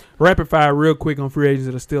tough. Rapid fire, real quick on free agents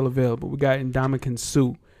that are still available. We got Ndamukong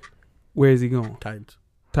Suh. Where is he going? Titans.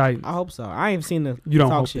 I hope so. I ain't seen the You don't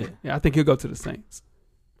talk hope shit. that. Yeah, I think he'll go to the Saints.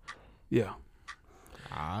 Yeah.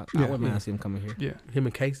 I wouldn't mind seeing him coming here. Yeah. Him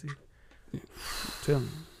and Casey.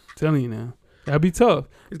 Telling you now. That'll be tough.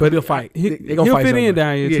 But he'll fight. He'll fight fit in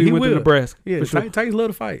down here too. He went to Nebraska. Yeah, for sure. Titans love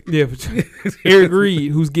to fight. Yeah, for sure. Eric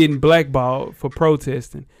Reed, who's getting blackballed for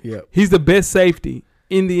protesting. Yeah. He's the best safety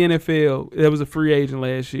in the NFL. That was a free agent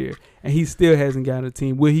last year, and he still hasn't got a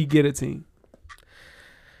team. Will he get a team?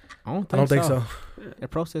 I don't think so. That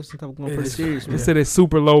protesting stuff going pretty serious. They said they're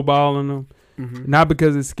super low balling him, not because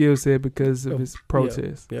of his skill set, because of his Yeah.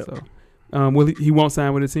 protest. Yeah. So, will he won't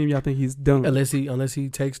sign with a team? Y'all think he's done? Unless he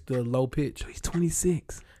takes the low pitch. He's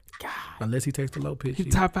 26. Unless he takes the low pitch.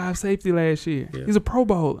 He's top 5 safety last year. Yeah. He's a Pro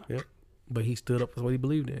Bowler. Yeah. But he stood up for what he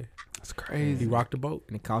believed in. That's crazy. He rocked the boat.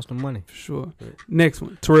 And it cost him money. For sure. Yeah. Next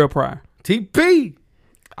one, Terrell Pryor. TP.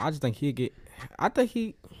 I just think he'll get. I think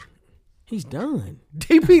he's done.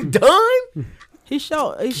 TP done? He's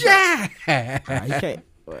Yeah.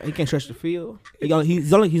 He can't stretch the field.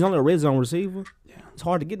 He's only a red zone receiver. Yeah. It's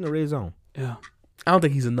hard to get in the red zone. Yeah. I don't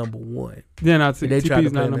think he's a number one. Then I'd say They tried to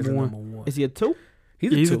TP's play not him as number a one. number one. Is he a 2?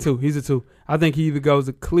 He's a two. I think he either goes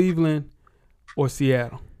to Cleveland or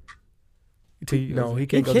Seattle. No, he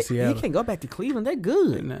can't go to Seattle. He can't go back to Cleveland. They're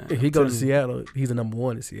good. Nah, If he go to Seattle, he's a number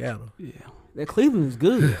one in Seattle. Yeah. That Cleveland is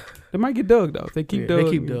good. They might get Doug though. If they keep Yeah, Doug.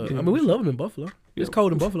 they keep Doug. yeah. I mean, we love him in Buffalo. It's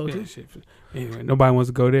cold in Buffalo Yeah, too. shit. Anyway, nobody wants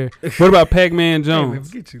to go there. What about Pac-Man Hey, man, Jones?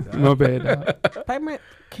 forget you, dog. No bad, dog. Pac-Man,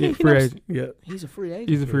 Yeah, free agent. Yeah, he's a free agent.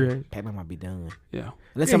 He's a free agent. Pac-Man might be done. Yeah.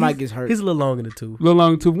 Unless Yeah, somebody he's- gets hurt. he's a little long in the tooth. A little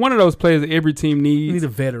long too. One of those players that every team He needs. needs a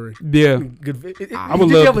veteran. Yeah. Good. I would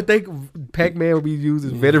Did love you ever to- think Pac-Man would be used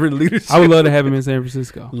as veteran leadership? I would love to have him in San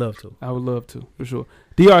Francisco. Love to. I would love to, for sure.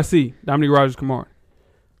 DRC, Dominique Rodgers-Kamara,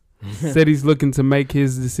 said he's looking to make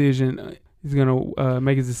his decision. He's going to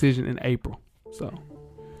make his decision in April. So,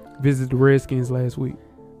 visited the Redskins last week.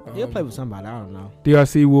 He'll play with somebody. I don't know.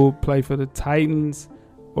 DRC will play for the Titans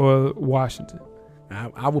or Washington.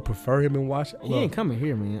 I would prefer him in Washington. He ain't coming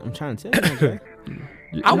here, man. I'm trying to tell you. Okay?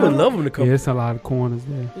 I would love him to come. Yeah, it's a lot of corners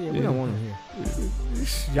there. Yeah, we don't want him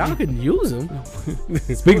here. Y'all can use him.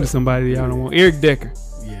 Speaking of somebody y'all don't want, Eric Decker,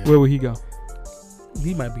 Yeah, where would he go?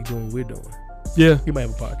 he might be doing what we're doing. Yeah, He might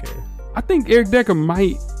have a podcast. I think Eric Decker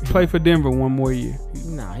might play for Denver one more year.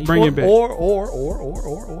 Nah, Bring him back. Or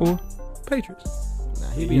Patriots.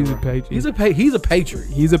 he be He's a around. Patriot. He's a Patriot.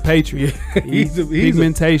 He's a Patriot. He's a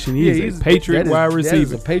Pigmentation. He is a Patriot wide receiver. That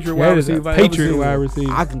is a Patriot That wide is a receiver. I've ever Patriot seen. wide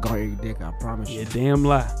receiver. I can go Eric Dick. I promise you. Yeah, damn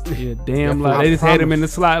lie. Yeah, damn That's lie. what They I just had him promise. in the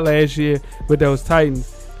slot last year with those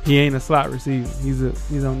Titans. He ain't a slot receiver.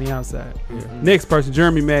 He's on the outside. Next person,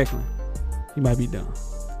 Jeremy Maclin. He might be done.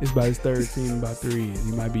 It's about his third team in about 3 years.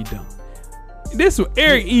 He might be done. This was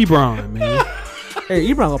Eric Ebron, man. Hey,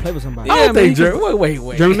 Ebron gonna play with somebody. I Yeah, don't man, think he Jeremy.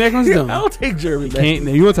 Wait. Jeremy Maclin's done. I don't think Jeremy. Can't,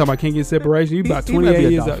 now you want to talk about can't get separation? He about he might be 28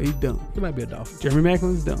 a years old. Dolphin. He done. He might be a Dolphin. Jeremy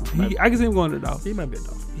Maclin's done. I can see him going to the Dolphins. He might be a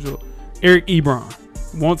Dolphin. For sure. Eric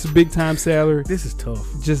Ebron wants a big time salary. This is tough.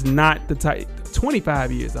 Just not the type.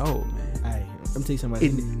 25 years old, man. Hey, let me tell you somebody.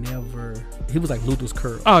 It never. He was like Luther's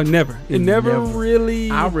curl. Oh, never. It never never.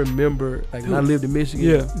 really. I remember, like when I lived in Michigan,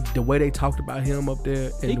 Yeah. the way they talked about him up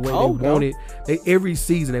there and He the way cold, they wanted. Every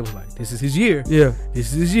season they was like, "This is his year. Yeah.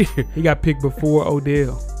 This is his year." He got picked before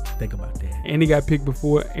Odell. Think about that. And he got picked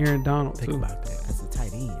before Aaron Donald, Think too. about that. That's a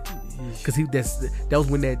tight end. Because that was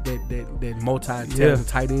when that multi-talented Yeah.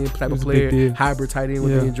 tight end type It was of a big player, deal. hybrid tight end,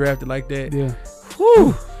 was Yeah. being drafted like that. Yeah.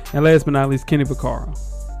 Whew. And last but not least, Kenny Vaccaro.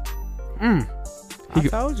 I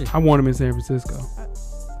told you. I want him in San Francisco.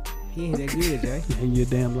 He ain't that good, Jay. And you're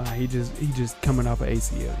damn lie. He just coming off an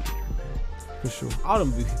ACL injury, man. For sure. All of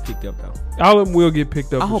them be picked up though. All of them will get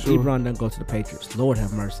picked up I for hope sure. Ebron doesn't go to the Patriots. Lord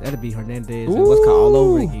have mercy. That'd be Hernandez and what's called all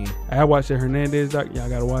over again. I watched that Hernandez doc. Y'all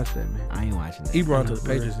gotta watch that, man. I ain't watching that. Ebron to the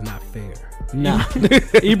Patriots is not fair. Nah.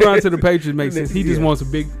 Ebron to the Patriots makes sense. He just Yeah.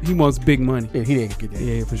 wants big money. Yeah, he didn't get that.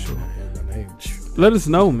 Yeah, for sure. They Let us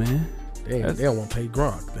know, man. don't want to pay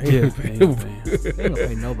Gronk. Yeah, They man. They don't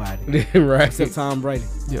pay nobody right. except Tom Brady.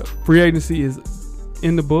 Yeah. Free agency is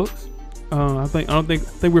in the books. I don't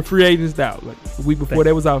think we're free agents out. Like the week before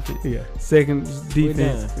that was offense. Yeah. Second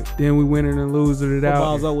defense. Then we win and lose it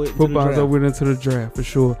out. Football's over into the draft for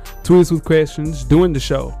sure. Tweet us with questions during the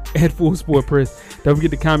show at Full Sport Press. Don't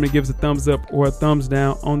forget to comment and give us a thumbs up or a thumbs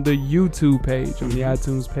down on the YouTube page, on the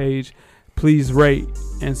iTunes page. Please rate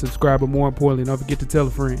and subscribe, but more importantly, don't forget to tell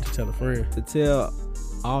a friend Tell a friend. To tell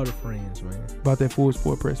all the friends, man. about that Full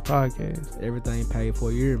Sport Press podcast Everything paid for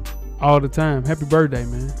a year. all the time. Happy birthday,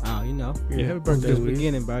 man. Oh, you know. Yeah, happy Yeah. birthday, Just Weezy.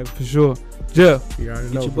 beginning, baby. For sure. Jeff, You already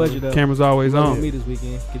Get know, your bro. budget up. camera's always Rolling with on. me this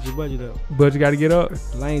weekend. Get your budget up. But you got to get up.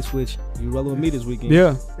 Lane switch. You rolling with me this weekend.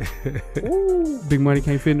 Yeah. Big money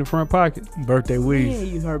can't fit in the front pocket. Birthday Weezy. Man,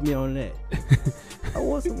 you heard me on that. I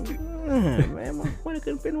want some. Man, my money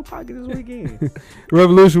couldn't fit in my pocket this weekend.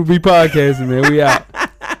 Revolution will be podcasting, man. We out.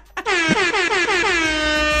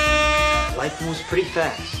 Life moves pretty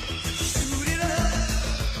fast.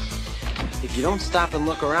 If you don't stop and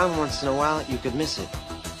look around once in a while, you could miss it.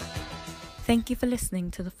 Thank you for listening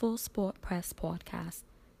to the Full Sport Press podcast.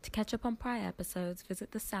 To catch up on prior episodes,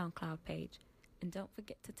 visit the SoundCloud page. And don't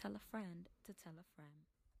forget to tell a friend to tell a friend.